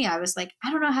even me, I was like,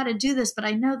 I don't know how to do this, but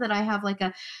I know that I have like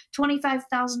a $25,000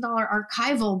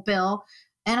 archival bill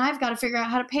and I've got to figure out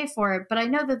how to pay for it. But I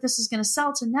know that this is going to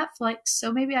sell to Netflix,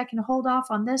 so maybe I can hold off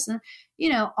on this. And,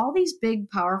 all these big,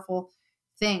 powerful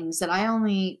things that I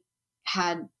only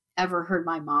had ever heard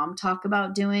my mom talk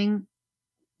about doing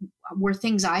were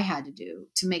things I had to do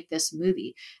to make this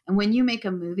movie. And when you make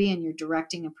a movie and you're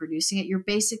directing and producing it, you're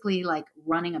basically like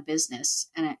running a business.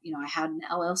 And, I had an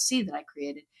LLC that I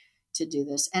created to do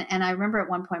this. And I remember at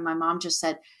one point, my mom just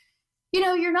said,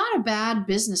 you're not a bad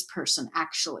business person,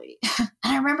 actually. And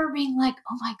I remember being like,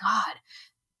 oh my God,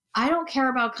 I don't care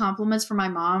about compliments from my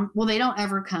mom. Well, they don't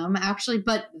ever come, actually.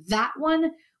 But that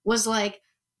one was like,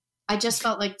 I just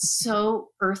felt like so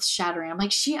earth shattering. I'm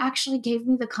like, she actually gave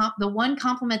me the one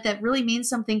compliment that really means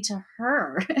something to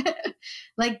her.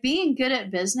 Like, being good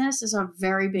at business is a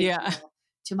very big deal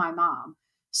to my mom.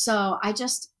 So I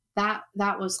just, that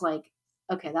was like,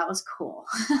 okay, that was cool.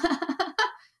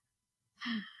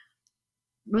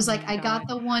 It was Oh like, my I got God.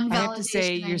 the one I have to say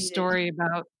validation I your needed. story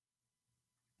about,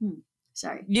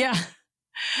 Sorry. yeah.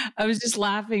 I was just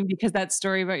laughing because that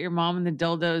story about your mom and the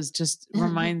dildos just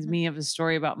reminds me of a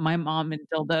story about my mom and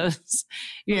dildos.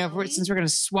 Really? Since we're going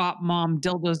to swap mom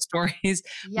dildo stories,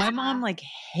 my mom Yeah. like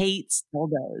hates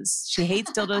dildos. She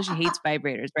hates dildos. She hates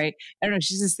vibrators, right? I don't know.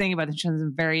 She's this thing about them. She finds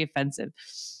them very offensive.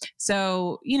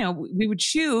 So, we would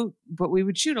shoot, but we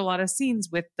would shoot a lot of scenes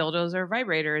with dildos or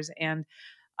vibrators. And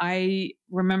I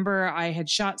remember I had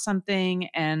shot something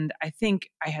and I think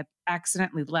I had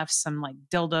accidentally left some like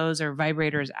dildos or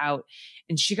vibrators out.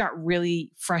 And she got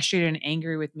really frustrated and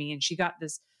angry with me. And she got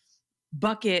this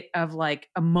bucket of like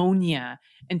ammonia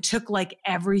and took like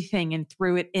everything and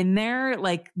threw it in there,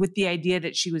 like with the idea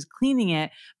that she was cleaning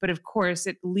it. But of course,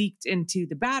 it leaked into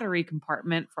the battery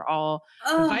compartment for all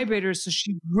the Oh, vibrators. So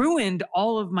she ruined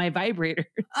all of my vibrators.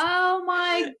 oh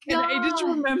my And I just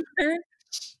God. remember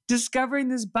discovering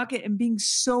this bucket and being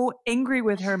so angry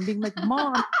with her and being like,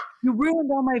 Mom, you ruined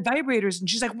all my vibrators. And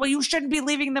she's like, well, you shouldn't be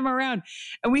leaving them around.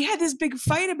 And we had this big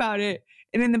fight about it.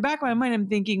 And in the back of my mind, I'm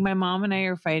thinking, my mom and I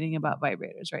are fighting about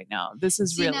vibrators right now. This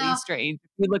is See, really now, strange.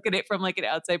 If you look at it from like an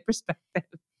outside perspective.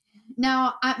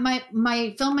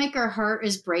 my filmmaker heart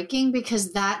is breaking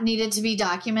because that needed to be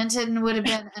documented and would have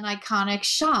been an iconic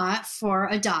shot for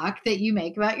a doc that you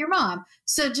make about your mom.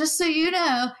 So just so you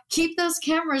know, keep those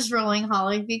cameras rolling,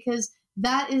 Holly, because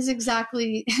that is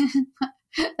exactly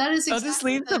that is I'll just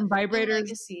exactly leave some the vibrators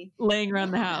legacy. laying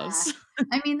around the Yeah. house.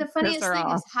 I mean, the Piss funniest her thing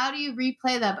off. is, how do you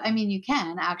replay that? I mean, you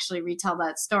can actually retell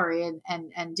that story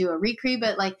and do a recreate,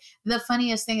 but like the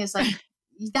funniest thing is like,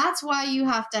 that's why you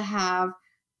have to have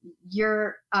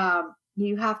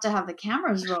you have to have the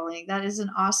cameras rolling. That is an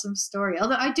awesome story.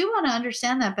 Although I do want to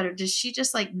understand that better. Does she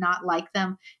just like not like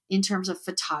them in terms of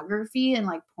photography and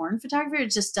like porn photography, or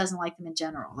just doesn't like them in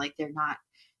general? Like they're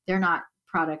not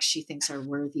products she thinks are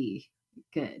worthy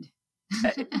good.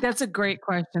 That's a great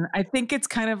question. I think it's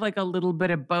kind of like a little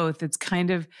bit of both. It's kind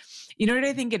of, you know what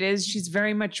I think it is? She's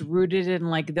very much rooted in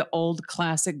like the old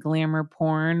classic glamour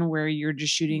porn where you're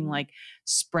just shooting like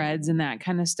spreads and that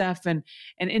kind of stuff. And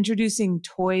introducing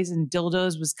toys and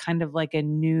dildos was kind of like a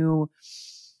new,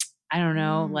 I don't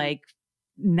know, Mm. like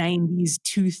 90s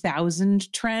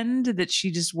 2000 trend that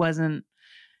she just wasn't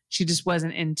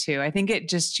into. I think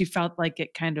she felt like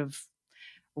it kind of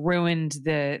ruined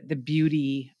the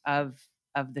beauty of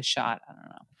the shot. I don't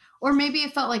know. Or maybe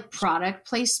it felt like product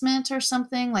placement or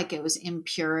something, like it was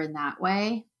impure in that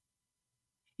way.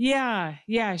 Yeah.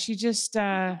 She just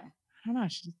I Okay. don't know.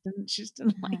 She just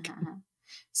didn't like it.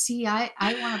 See, I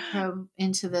want to probe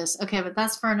into this. Okay, but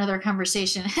that's for another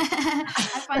conversation.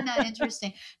 I find that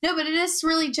interesting. No, but it is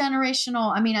really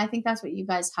generational. I mean, I think that's what you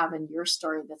guys have in your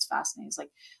story that's fascinating. It's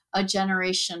like a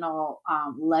generational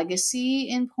legacy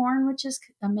in porn, which is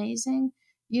amazing.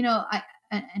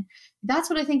 And that's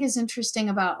what I think is interesting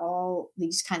about all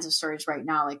these kinds of stories right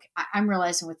now. Like I'm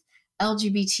realizing with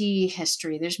LGBT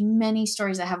history, there's many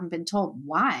stories that haven't been told.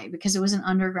 Why? Because it was an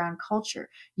underground culture.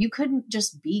 You couldn't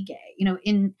just be gay.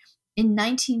 In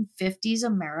 1950s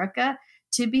America,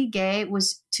 to be gay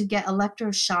was to get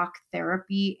electroshock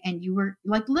therapy, and you were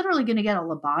like literally going to get a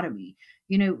lobotomy.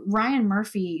 Ryan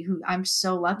Murphy, who I'm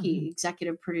so lucky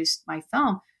executive produced my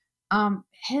film,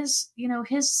 his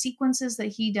sequences that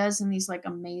he does in these like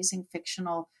amazing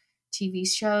fictional TV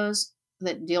shows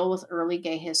that deal with early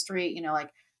gay history, like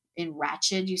in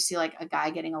Ratched, you see like a guy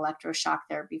getting electroshock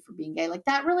therapy for being gay. Like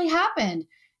that really happened.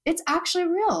 It's actually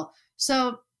real.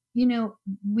 So,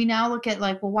 we now look at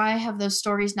like, well, why have those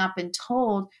stories not been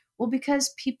told? Well,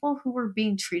 because people who were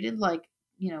being treated like,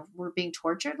 were being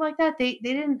tortured like that, they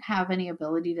didn't have any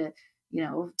ability to,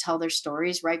 tell their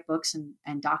stories, write books and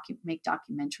make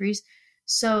documentaries.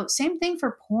 So same thing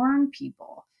for porn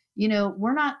people.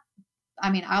 We're not, I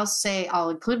mean, I'll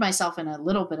include myself in a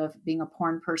little bit of being a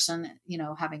porn person,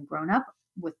 having grown up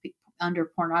with under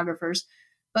pornographers,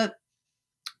 but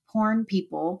porn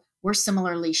people were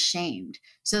similarly shamed.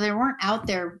 So they weren't out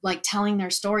there like telling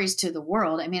their stories to the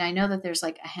world. I mean, I know that there's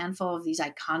like a handful of these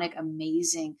iconic,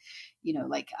 amazing,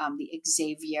 like the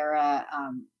Xaviera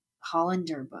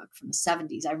Hollander book from the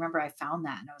 70s. I remember I found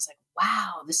that and I was like,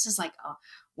 wow, this is like a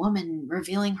woman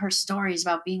revealing her stories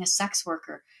about being a sex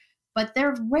worker. But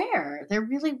they're rare. There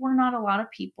really were not a lot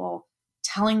of people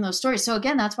telling those stories. So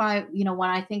again, that's why, when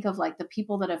I think of like the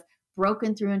people that have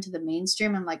broken through into the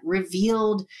mainstream and like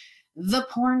revealed the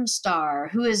porn star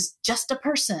who is just a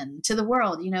person to the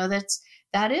world,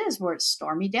 that is where it's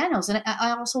Stormy Daniels. And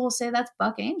I also will say that's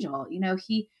Buck Angel.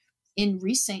 He in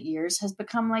recent years has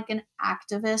become like an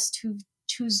activist who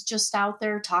who's just out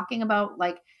there talking about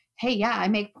like, hey, yeah, I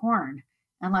make porn.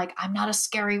 And like, I'm not a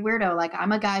scary weirdo. Like,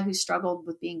 I'm a guy who struggled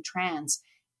with being trans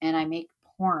and I make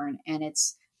porn. And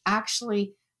it's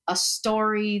actually a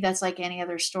story that's like any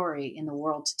other story in the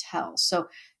world to tell. So,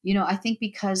 I think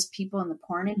because people in the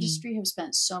porn industry have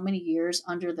spent so many years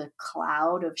under the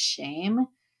cloud of shame,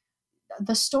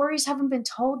 the stories haven't been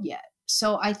told yet.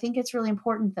 So I think it's really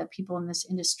important that people in this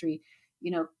industry,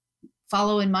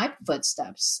 follow in my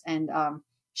footsteps and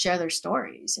share their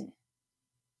stories.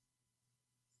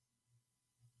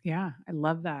 Yeah, I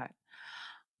love that.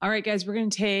 All right, guys, we're going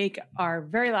to take our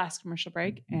very last commercial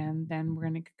break and then we're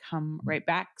going to come right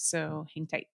back. So hang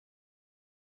tight.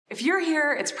 If you're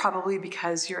here, it's probably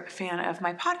because you're a fan of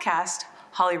my podcast,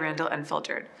 Holly Randall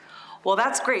Unfiltered. Well,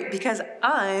 that's great because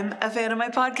I'm a fan of my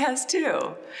podcast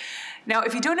too. Now,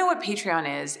 if you don't know what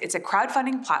Patreon is, it's a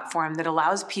crowdfunding platform that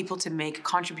allows people to make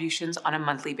contributions on a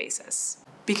monthly basis.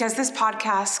 Because this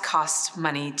podcast costs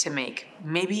money to make,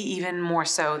 maybe even more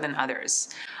so than others.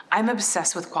 I'm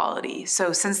obsessed with quality,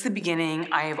 so since the beginning,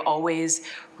 I have always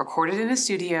recorded in a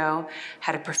studio,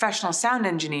 had a professional sound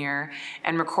engineer,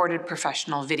 and recorded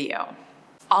professional video.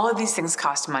 All of these things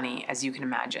cost money, as you can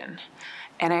imagine.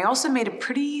 And I also made a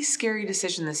pretty scary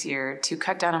decision this year to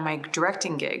cut down on my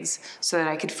directing gigs so that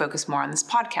I could focus more on this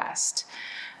podcast,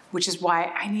 which is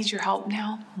why I need your help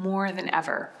now more than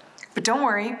ever. But don't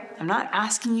worry, I'm not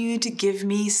asking you to give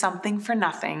me something for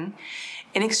nothing.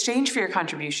 In exchange for your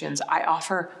contributions, I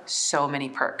offer so many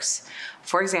perks.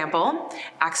 For example,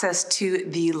 access to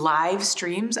the live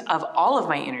streams of all of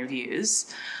my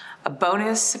interviews, a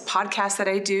bonus podcast that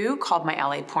I do called My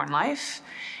LA Porn Life,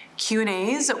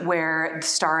 Q&As where the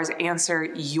stars answer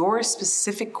your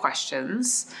specific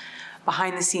questions,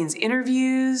 behind the scenes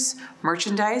interviews,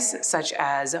 merchandise such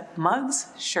as mugs,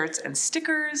 shirts, and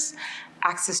stickers,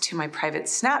 access to my private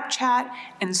Snapchat,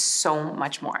 and so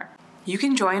much more. You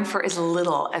can join for as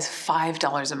little as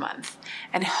 $5 a month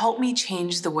and help me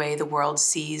change the way the world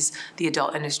sees the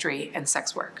adult industry and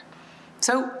sex work.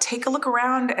 So take a look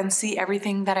around and see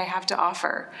everything that I have to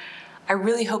offer. I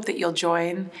really hope that you'll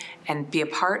join and be a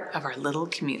part of our little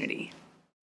community.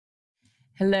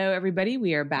 Hello, everybody.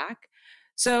 We are back.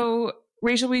 So,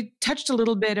 Rachel, we touched a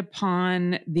little bit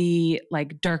upon the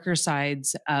darker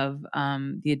sides of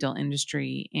the adult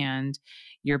industry and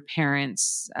your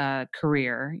parents'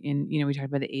 career. We talked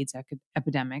about the AIDS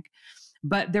epidemic,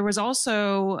 but there was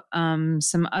also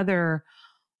some other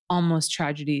almost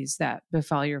tragedies that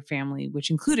befell your family, which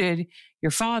included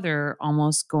your father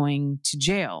almost going to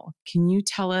jail. Can you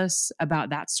tell us about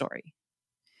that story?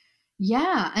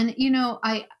 Yeah. And,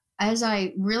 as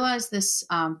I realized this,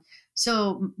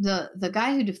 so the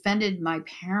guy who defended my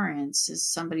parents is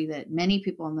somebody that many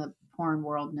people in the porn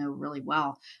world know really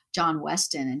well, John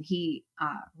Weston. And he,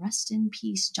 rest in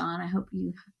peace, John. I hope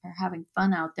you are having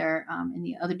fun out there in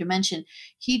the other dimension.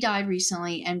 He died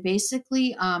recently and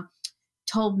basically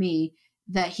told me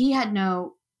that he had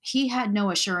no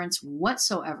assurance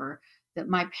whatsoever that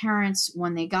my parents,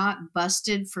 when they got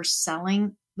busted for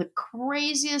selling the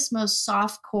craziest, most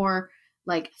softcore,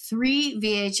 3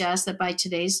 VHS that by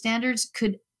today's standards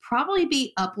could probably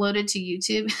be uploaded to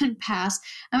YouTube and pass.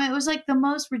 I mean, it was like the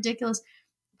most ridiculous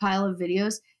pile of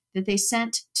videos that they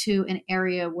sent to an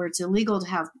area where it's illegal to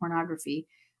have pornography.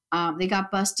 They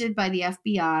got busted by the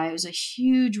FBI. It was a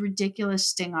huge, ridiculous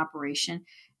sting operation.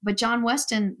 But John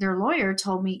Weston, their lawyer,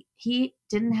 told me he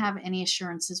didn't have any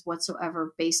assurances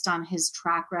whatsoever based on his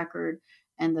track record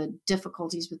and the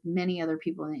difficulties with many other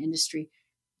people in the industry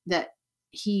that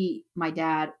he, my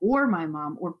dad, or my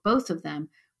mom, or both of them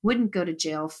wouldn't go to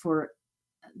jail for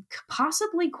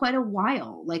possibly quite a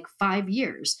while, 5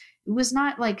 years. It was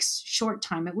not short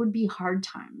time. It would be hard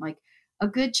time, a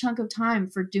good chunk of time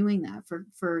for doing that,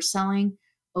 for selling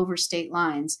over state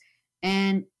lines.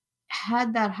 And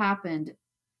had that happened,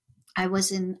 I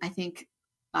was in, I think,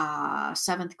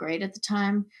 7th grade at the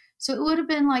time. So it would have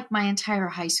been my entire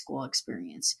high school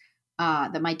experience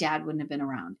that my dad wouldn't have been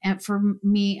around. And for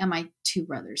me and my 2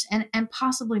 brothers and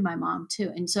possibly my mom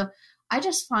too. And so I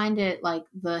just find it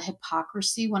the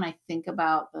hypocrisy when I think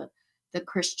about the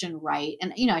Christian right.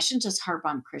 And, I shouldn't just harp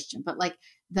on Christian, but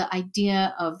the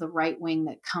idea of the right wing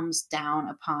that comes down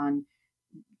upon,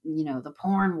 the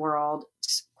porn world,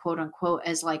 quote unquote,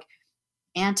 as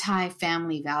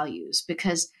anti-family values,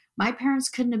 because my parents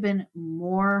couldn't have been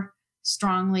more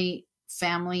strongly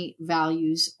family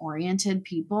values oriented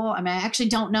people. I mean, I actually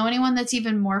don't know anyone that's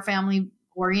even more family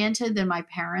oriented than my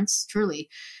parents, truly.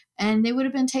 And they would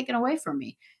have been taken away from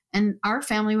me. And our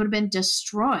family would have been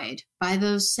destroyed by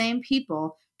those same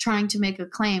people trying to make a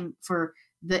claim for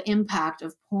the impact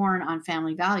of porn on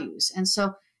family values. And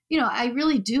so, I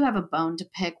really do have a bone to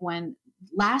pick when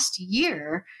last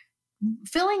year,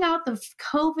 filling out the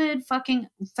COVID fucking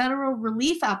federal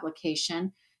relief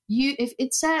application, if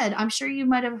it said, I'm sure you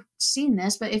might have seen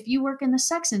this, but if you work in the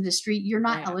sex industry, you're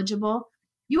not eligible.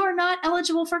 You are not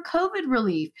eligible for COVID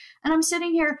relief. And I'm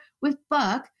sitting here with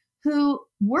Buck, who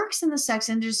works in the sex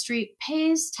industry,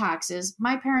 pays taxes.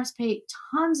 My parents pay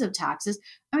tons of taxes.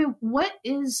 I mean, what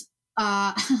is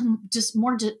just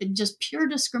pure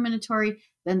discriminatory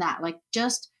than that? Like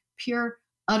just pure,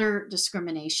 utter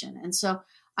discrimination. And so,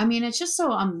 I mean, it's just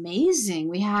so amazing.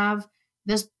 We have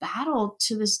this battle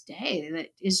to this day that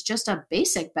is just a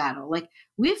basic battle. Like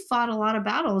we've fought a lot of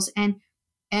battles and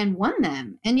won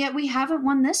them. And yet we haven't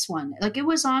won this one. Like it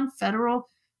was on federal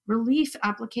relief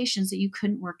applications that you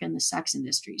couldn't work in the sex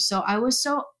industry. So I was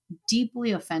so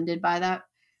deeply offended by that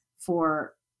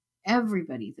for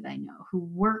everybody that I know who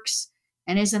works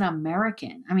and is an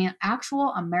American. I mean, actual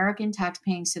American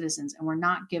tax-paying citizens. And we're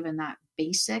not given that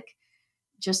basic,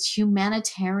 just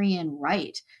humanitarian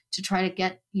right to try to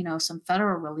get, some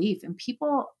federal relief. And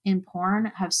people in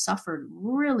porn have suffered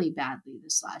really badly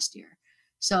this last year.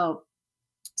 So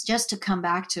just to come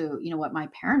back to, what my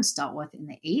parents dealt with in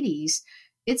the 80s,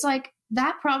 it's like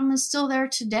that problem is still there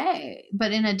today,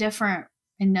 but in a different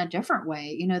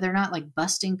way. They're not like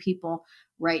busting people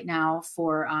right now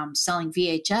for selling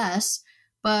VHS,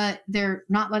 but they're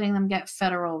not letting them get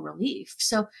federal relief.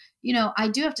 So, I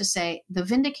do have to say the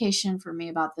vindication for me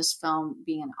about this film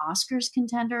being an Oscars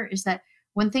contender is that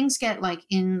when things get like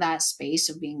in that space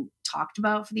of being talked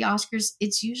about for the Oscars,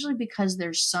 it's usually because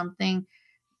there's something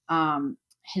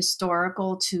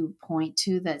historical to point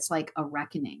to that's like a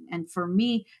reckoning. And for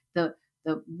me, the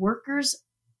workers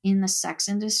in the sex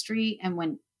industry, and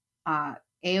when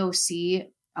AOC,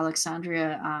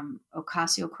 Alexandria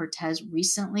Ocasio-Cortez,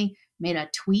 recently made a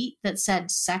tweet that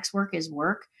said sex work is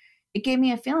work, it gave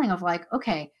me a feeling of like,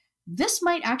 okay, this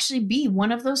might actually be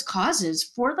one of those causes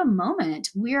for the moment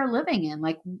we are living in.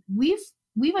 Like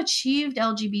we've achieved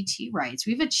LGBT rights.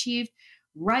 We've achieved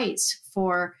rights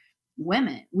for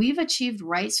women. We've achieved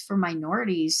rights for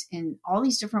minorities in all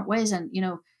these different ways. And,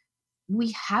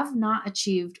 we have not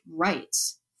achieved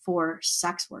rights for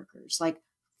sex workers, like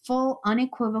full,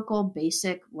 unequivocal,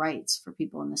 basic rights for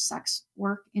people in the sex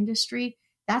work industry.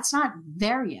 That's not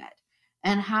there yet.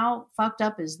 And how fucked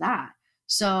up is that?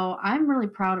 So I'm really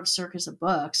proud of Circus of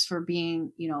Books for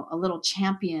being, a little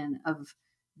champion of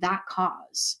that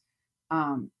cause.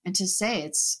 And to say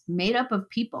it's made up of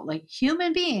people, like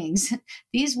human beings.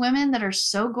 These women that are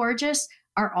so gorgeous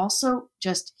are also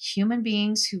just human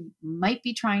beings who might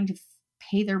be trying to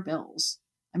pay their bills.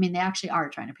 I mean, they actually are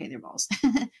trying to pay their bills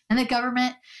and the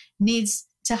government needs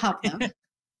to help them.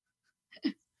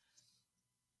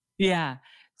 Yeah.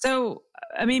 So,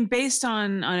 I mean, based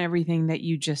on everything that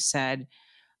you just said,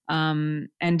 and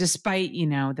despite,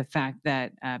 the fact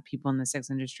that people in the sex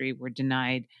industry were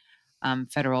denied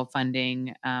federal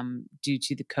funding due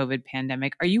to the COVID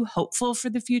pandemic, are you hopeful for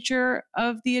the future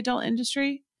of the adult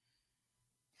industry?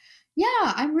 Yeah,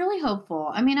 I'm really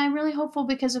hopeful. I mean, I'm really hopeful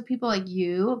because of people like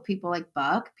you, people like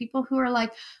Buck, people who are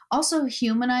like also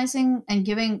humanizing and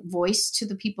giving voice to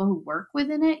the people who work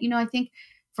within it. I think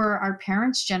for our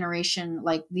parents' generation,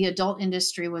 like the adult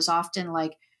industry was often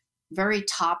like very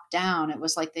top down. It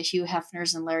was like the Hugh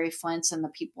Hefners and Larry Flints and the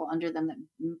people under them that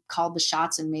called the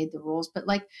shots and made the rules. But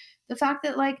like the fact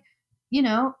that like,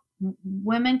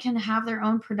 women can have their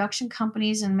own production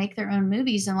companies and make their own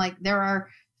movies. And like there are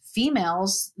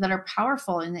females that are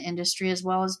powerful in the industry as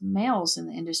well as males in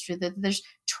the industry, that there's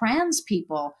trans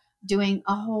people doing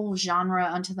a whole genre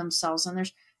unto themselves. And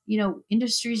there's,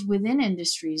 industries within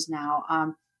industries now.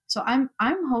 So I'm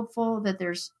hopeful that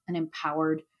there's an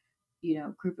empowered,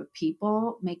 group of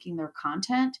people making their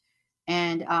content.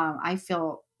 And I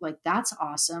feel like that's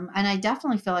awesome. And I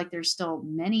definitely feel like there's still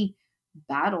many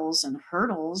battles and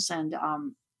hurdles. And,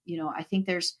 I think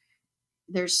there's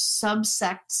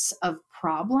subsects of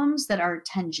problems that are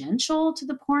tangential to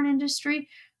the porn industry.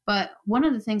 But one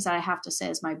of the things that I have to say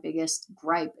is my biggest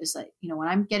gripe is that,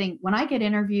 when I get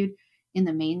interviewed in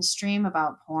the mainstream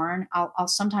about porn, I'll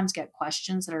sometimes get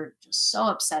questions that are just so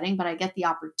upsetting, but I get the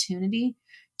opportunity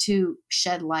to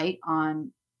shed light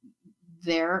on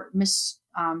their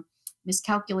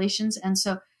miscalculations. And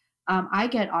so I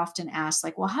get often asked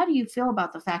like, well, how do you feel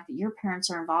about the fact that your parents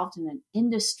are involved in an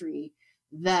industry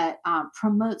that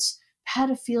promotes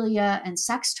pedophilia and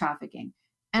sex trafficking?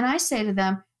 And I say to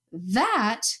them,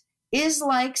 that is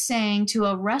like saying to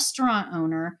a restaurant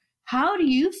owner, how do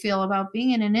you feel about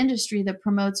being in an industry that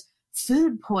promotes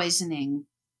food poisoning?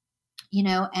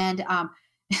 And,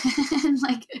 and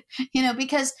like,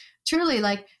 because truly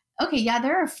like, okay, yeah,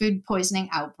 there are food poisoning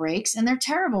outbreaks and they're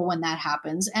terrible when that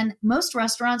happens. And most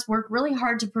restaurants work really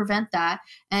hard to prevent that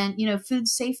and, food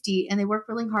safety, and they work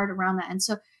really hard around that. And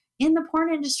so in the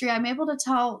porn industry, I'm able to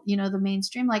tell, the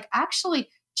mainstream, like, actually,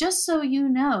 just so you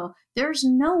know, there's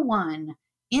no one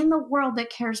in the world that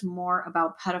cares more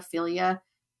about pedophilia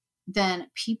than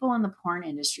people in the porn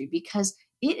industry, because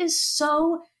it is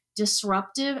so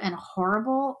disruptive and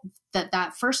horrible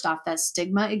that first off, that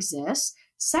stigma exists.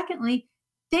 Secondly,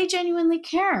 they genuinely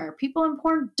care. People in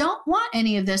porn don't want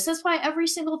any of this. That's why every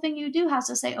single thing you do has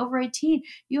to say over 18.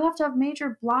 You have to have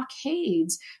major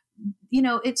blockades.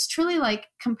 It's truly like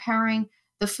comparing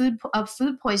the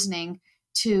food poisoning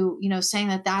to, saying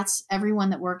that that's everyone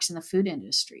that works in the food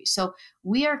industry. So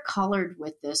we are colored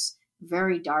with this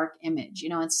very dark image,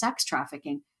 and sex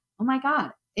trafficking. Oh my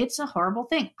God, it's a horrible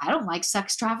thing. I don't like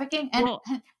sex trafficking. And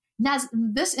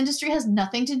this industry has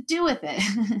nothing to do with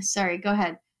it. Sorry, go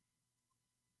ahead.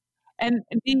 And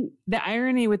the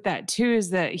irony with that too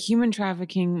is that human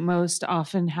trafficking most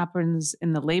often happens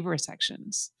in the labor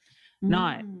sections,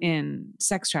 not in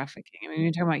sex trafficking. I mean, when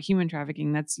you're talking about human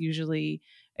trafficking, that's usually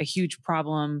a huge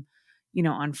problem,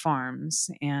 on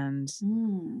farms and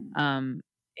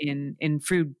in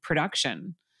food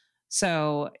production.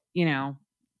 So,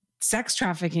 sex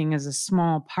trafficking is a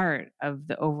small part of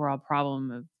the overall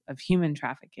problem of human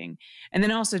trafficking. And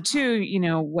then also too,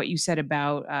 what you said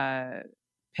about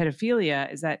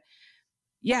pedophilia is that,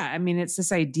 yeah, I mean, it's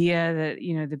this idea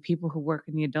that, the people who work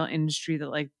in the adult industry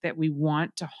that we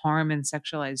want to harm and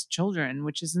sexualize children,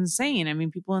 which is insane. I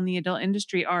mean, people in the adult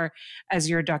industry are, as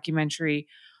your documentary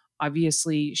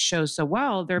obviously shows so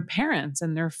well, their parents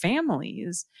and their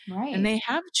families, right? And they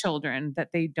have children that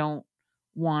they don't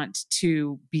want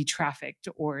to be trafficked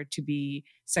or to be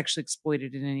sexually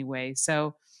exploited in any way.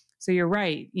 So you're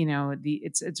right.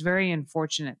 It's very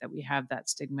unfortunate that we have that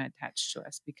stigma attached to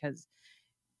us because,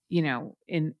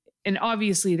 and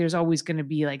obviously there's always going to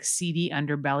be like seedy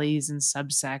underbellies and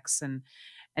subsex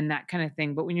and that kind of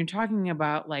thing. But when you're talking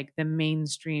about like the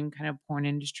mainstream kind of porn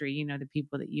industry, the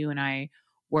people that you and I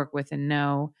work with and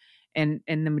know, and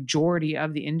the majority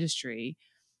of the industry,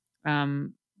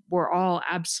 we're all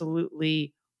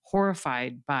absolutely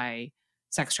horrified by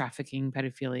sex trafficking,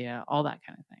 pedophilia, all that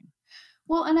kind of thing.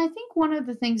 Well, and I think one of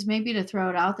the things maybe to throw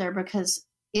it out there, because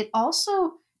it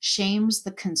also shames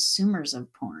the consumers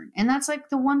of porn. And that's like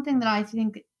the one thing that I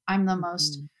think I'm the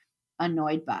most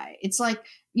annoyed by. It's like,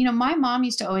 my mom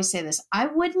used to always say this: I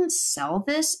wouldn't sell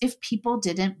this if people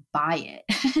didn't buy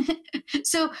it.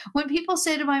 So when people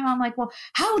say to my mom, like, well,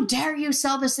 how dare you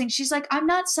sell this thing? She's like, I'm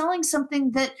not selling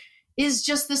something that is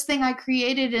just this thing I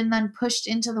created and then pushed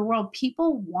into the world.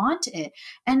 People want it.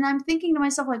 And I'm thinking to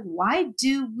myself, like, why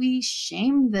do we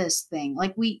shame this thing?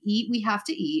 Like, we eat, we have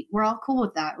to eat. We're all cool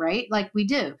with that, right? Like, we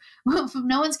do.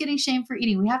 No one's getting shamed for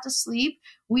eating. We have to sleep.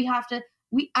 We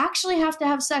actually have to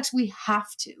have sex. We have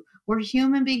to. We're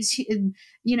human beings.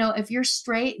 If you're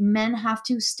straight, men have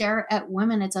to stare at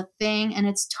women. It's a thing, and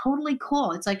it's totally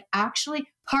cool. It's like actually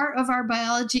part of our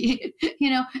biology,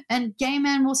 and gay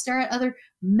men will stare at other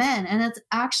men, and it's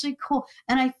actually cool.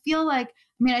 And I feel like,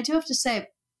 I do have to say,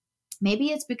 maybe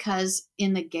it's because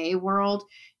in the gay world,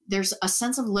 there's a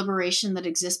sense of liberation that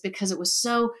exists because it was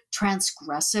so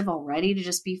transgressive already to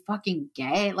just be fucking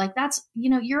gay. Like, that's,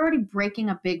 you're already breaking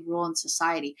a big rule in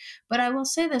society. But I will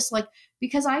say this, like,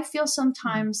 because I feel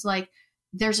sometimes like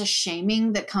there's a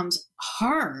shaming that comes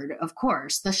hard, of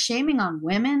course. The shaming on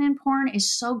women in porn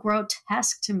is so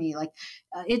grotesque to me. Like,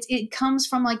 it comes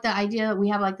from like the idea that we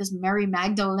have like this Mary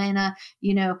Magdalena,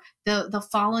 the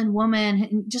fallen woman,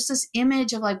 and just this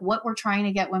image of like what we're trying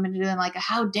to get women to do, and like,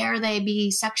 how dare they be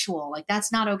sexual? Like,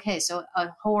 that's not okay. So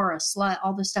a whore, a slut,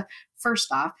 all this stuff, first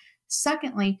off.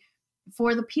 Secondly,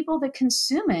 for the people that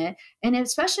consume it, and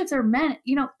especially if they're men,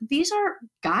 these are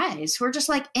guys who are just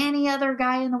like any other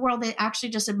guy in the world. They actually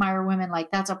just admire women.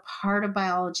 Like, that's a part of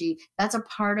biology. That's a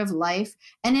part of life.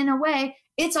 And in a way,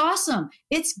 it's awesome.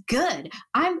 It's good.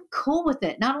 I'm cool with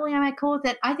it. Not only am I cool with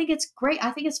it, I think it's great. I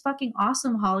think it's fucking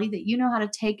awesome, Holly, that you know how to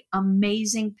take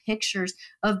amazing pictures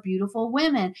of beautiful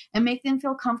women and make them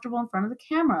feel comfortable in front of the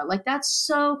camera. Like, that's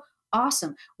so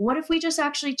awesome. What if we just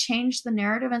actually changed the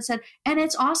narrative and said, and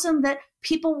it's awesome that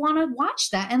people want to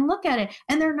watch that and look at it,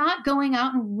 and they're not going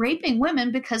out and raping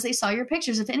women because they saw your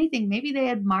pictures. If anything, maybe they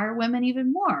admire women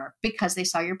even more because they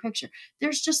saw your picture.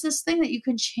 There's just this thing that you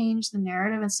can change the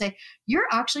narrative and say, you're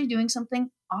actually doing something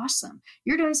awesome.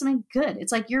 You're doing something good.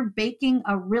 It's like you're baking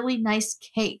a really nice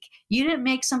cake. You didn't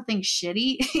make something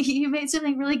shitty. You made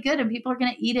something really good, and people are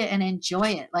going to eat it and enjoy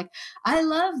it. Like, I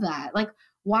love that. Like,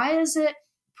 why is it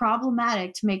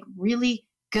problematic to make really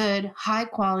good, high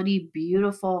quality,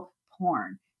 beautiful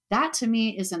porn? That to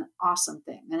me is an awesome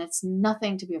thing, and it's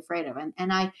nothing to be afraid of.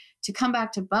 And to come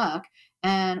back to Buck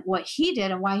and what he did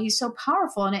and why he's so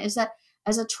powerful in it is that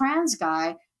as a trans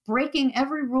guy, breaking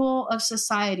every rule of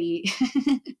society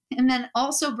and then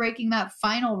also breaking that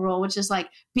final rule, which is like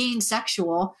being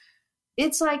sexual,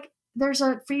 it's like there's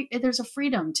a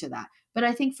freedom to that. But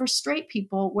I think for straight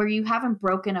people, where you haven't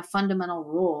broken a fundamental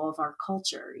rule of our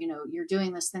culture, you're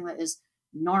doing this thing that is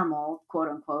normal, quote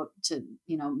unquote, to,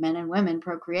 men and women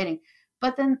procreating,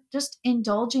 but then just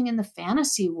indulging in the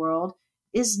fantasy world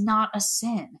is not a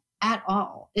sin at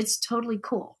all. It's totally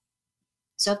cool.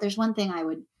 So if there's one thing I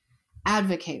would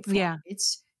advocate for,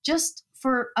 it's just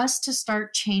for us to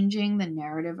start changing the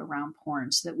narrative around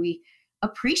porn so that we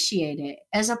appreciate it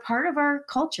as a part of our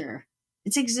culture.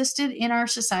 It's existed in our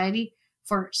society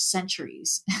for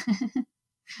centuries.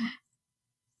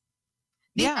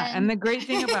 And the great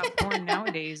thing about porn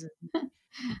nowadays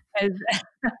is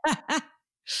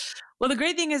well, the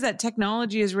great thing is that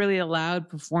technology has really allowed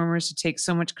performers to take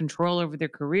so much control over their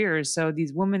careers. So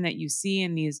these women that you see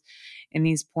in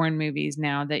these porn movies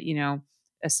now that,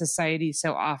 a society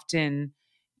so often,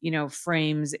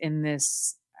 frames in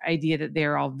this idea that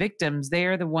they're all victims, they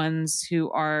are the ones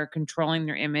who are controlling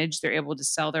their image. They're able to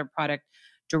sell their product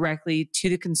directly to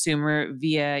the consumer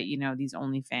via, these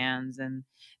OnlyFans and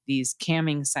these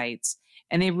camming sites.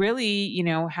 And they really,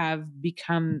 have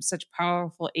become such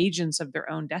powerful agents of their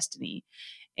own destiny.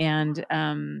 And,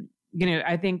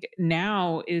 I think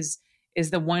now is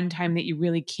the one time that you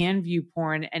really can view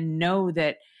porn and know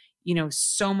that,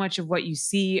 so much of what you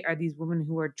see are these women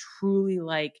who are truly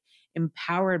like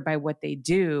empowered by what they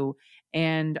do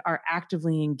and are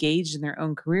actively engaged in their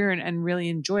own career and really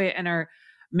enjoy it and are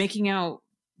making out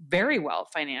very well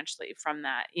financially from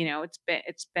that.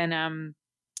 It's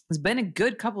been a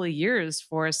good couple of years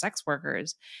for sex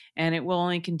workers, and it will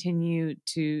only continue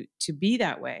to be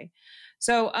that way.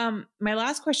 So my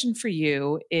last question for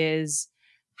you is,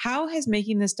 how has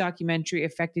making this documentary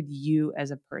affected you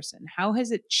as a person? How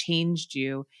has it changed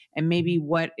you? And maybe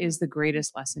what is the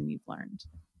greatest lesson you've learned?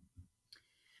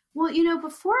 Well,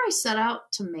 before I set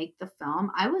out to make the film,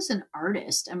 I was an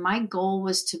artist, and my goal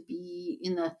was to be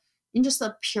in just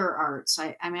the pure arts.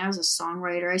 I was a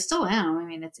songwriter. I still am. I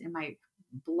mean, it's in my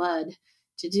blood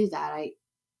to do that. I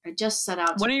just set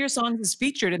out. One of your songs is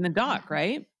featured in the doc,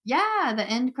 right? Yeah, the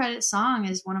end credit song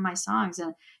is one of my songs,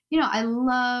 and I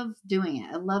love doing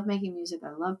it. I love making music.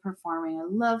 I love performing. I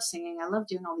love singing. I love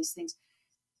doing all these things.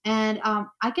 And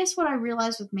I guess what I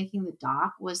realized with making the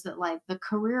doc was that like the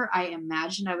career I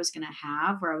imagined I was going to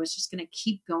have, where I was just going to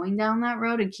keep going down that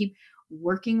road and keep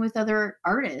working with other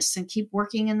artists and keep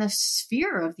working in the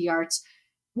sphere of the arts.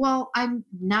 Well, I'm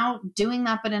now doing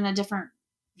that, but in a different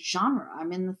genre.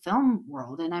 I'm in the film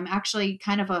world, and I'm actually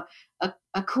kind of a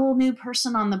cool new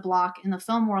person on the block in the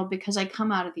film world because I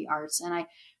come out of the arts. And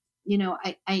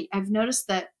I've noticed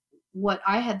that what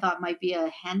I had thought might be a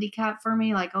handicap for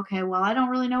me, like, okay, well, I don't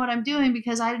really know what I'm doing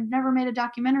because I had never made a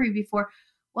documentary before.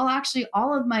 Well, actually,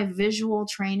 all of my visual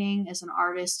training as an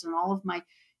artist and all of my,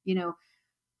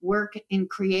 work in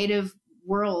creative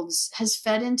worlds has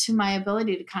fed into my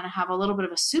ability to kind of have a little bit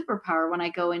of a superpower when I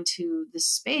go into this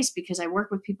space, because I work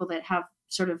with people that have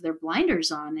sort of their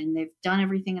blinders on and they've done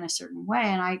everything in a certain way.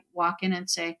 And I walk in and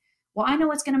say, well, I know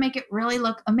what's going to make it really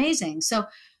look amazing. So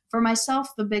for myself,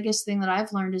 the biggest thing that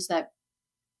I've learned is that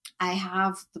I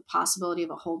have the possibility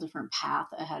of a whole different path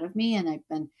ahead of me. And I've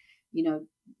been,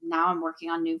 now I'm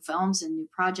working on new films and new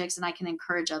projects, and I can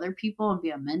encourage other people and be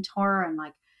a mentor. And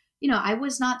like, I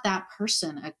was not that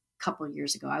person a couple of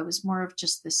years ago. I was more of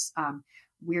just this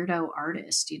weirdo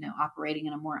artist, operating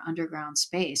in a more underground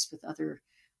space with other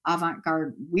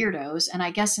avant-garde weirdos. And I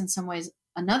guess in some ways,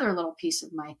 another little piece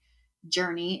of my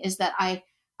journey is that I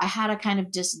had a kind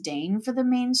of disdain for the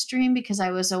mainstream because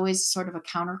I was always sort of a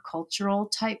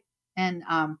countercultural type. And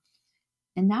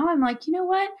now I'm like, you know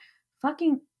what?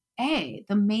 Fucking A,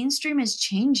 the mainstream is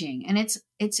changing, and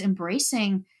it's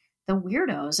embracing the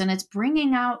weirdos, and it's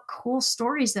bringing out cool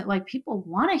stories that like people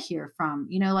want to hear from,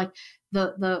 like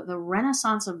the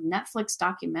renaissance of Netflix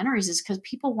documentaries is because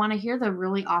people want to hear the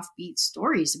really offbeat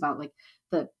stories about like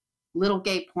the little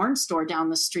gay porn store down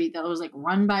the street that was like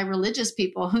run by religious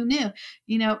people. Who knew?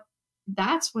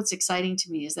 That's what's exciting to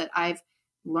me, is that I've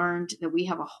learned that we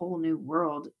have a whole new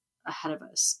world ahead of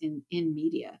us in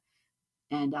media.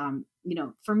 And,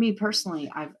 for me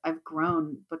personally, I've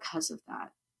grown because of that.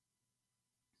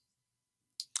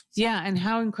 Yeah. And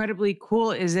how incredibly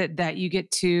cool is it that you get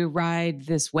to ride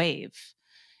this wave,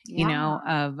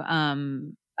 of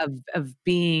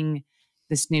being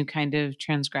this new kind of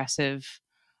transgressive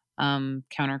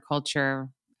counterculture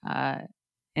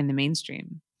in the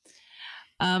mainstream.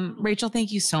 Rachel,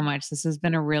 thank you so much. This has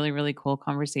been a really, really cool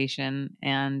conversation,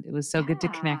 and it was so good to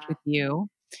connect with you.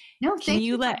 No, Can thank you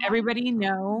you for let everybody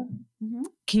know? Mhm.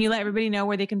 Can you let everybody know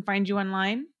where they can find you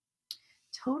online?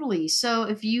 Totally. So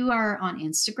if you are on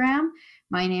Instagram,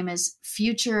 my name is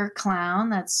Future Clown.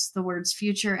 That's the words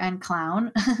future and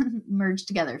clown merged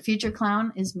together. Future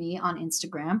Clown is me on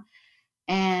Instagram.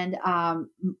 And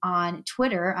on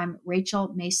Twitter, I'm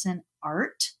Rachel Mason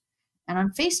Art. And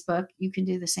on Facebook, you can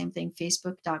do the same thing,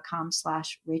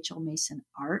 facebook.com/Rachel Mason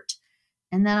Art.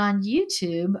 And then on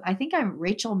YouTube, I think I'm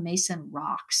Rachel Mason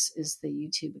Rocks is the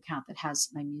YouTube account that has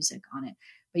my music on it.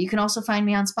 But you can also find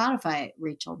me on Spotify,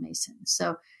 Rachel Mason.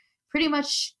 So pretty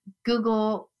much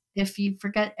Google, if you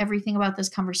forget everything about this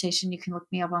conversation, you can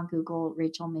look me up on Google,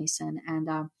 Rachel Mason. And,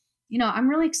 I'm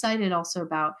really excited also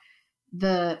about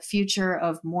the future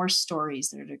of more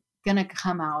stories that are going to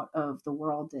come out of the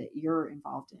world that you're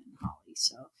involved in, Holly.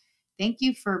 So thank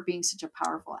you for being such a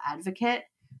powerful advocate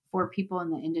for people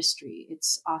in the industry.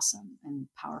 It's awesome and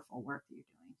powerful work that you're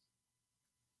doing.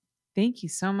 Thank you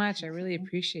so much. I really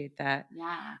appreciate that.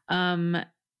 Yeah.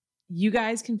 You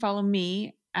guys can follow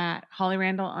me at Holly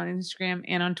Randall on Instagram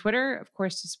and on Twitter. Of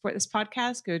course, to support this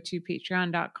podcast, go to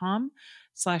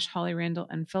patreon.com/Holly Randall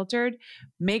Unfiltered.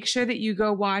 Make sure that you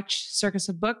go watch Circus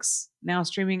of Books, now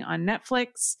streaming on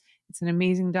Netflix. It's an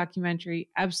amazing documentary,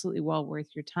 absolutely well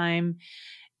worth your time.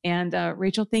 And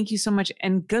Rachel, thank you so much.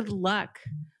 And good luck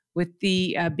with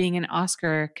the being an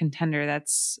Oscar contender.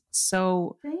 That's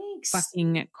so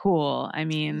fucking cool. I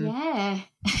mean, yeah,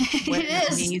 what it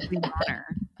an is. amazing honor.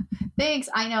 Thanks.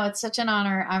 I know it's such an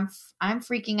honor. I'm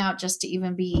freaking out just to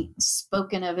even be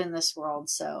spoken of in this world.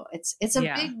 So it's a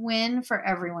big win for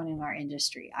everyone in our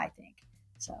industry, I think.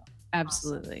 So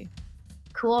absolutely.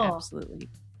 Awesome. Cool. Absolutely.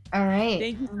 All right.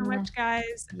 Thank you so much,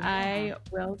 guys. Yeah. I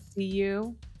will see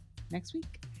you next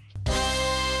week.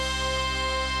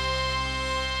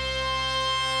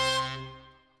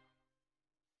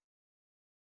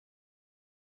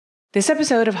 This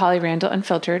episode of Holly Randall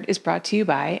Unfiltered is brought to you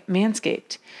by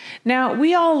Manscaped. Now,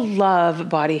 we all love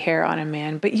body hair on a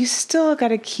man, but you still got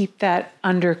to keep that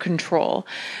under control.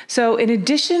 So in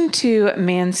addition to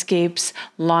Manscaped's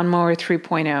Lawnmower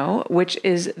 3.0, which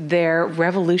is their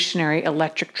revolutionary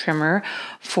electric trimmer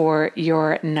for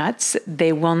your nuts,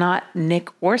 they will not nick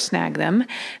or snag them.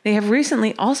 They have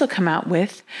recently also come out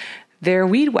with their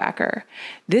Weed Whacker.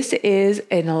 This is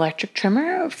an electric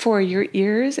trimmer for your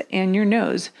ears and your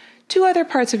nose. Two other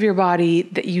parts of your body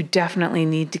that you definitely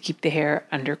need to keep the hair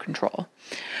under control.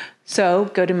 So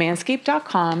go to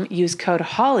manscaped.com, use code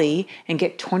HOLLY, and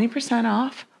get 20%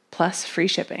 off plus free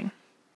shipping.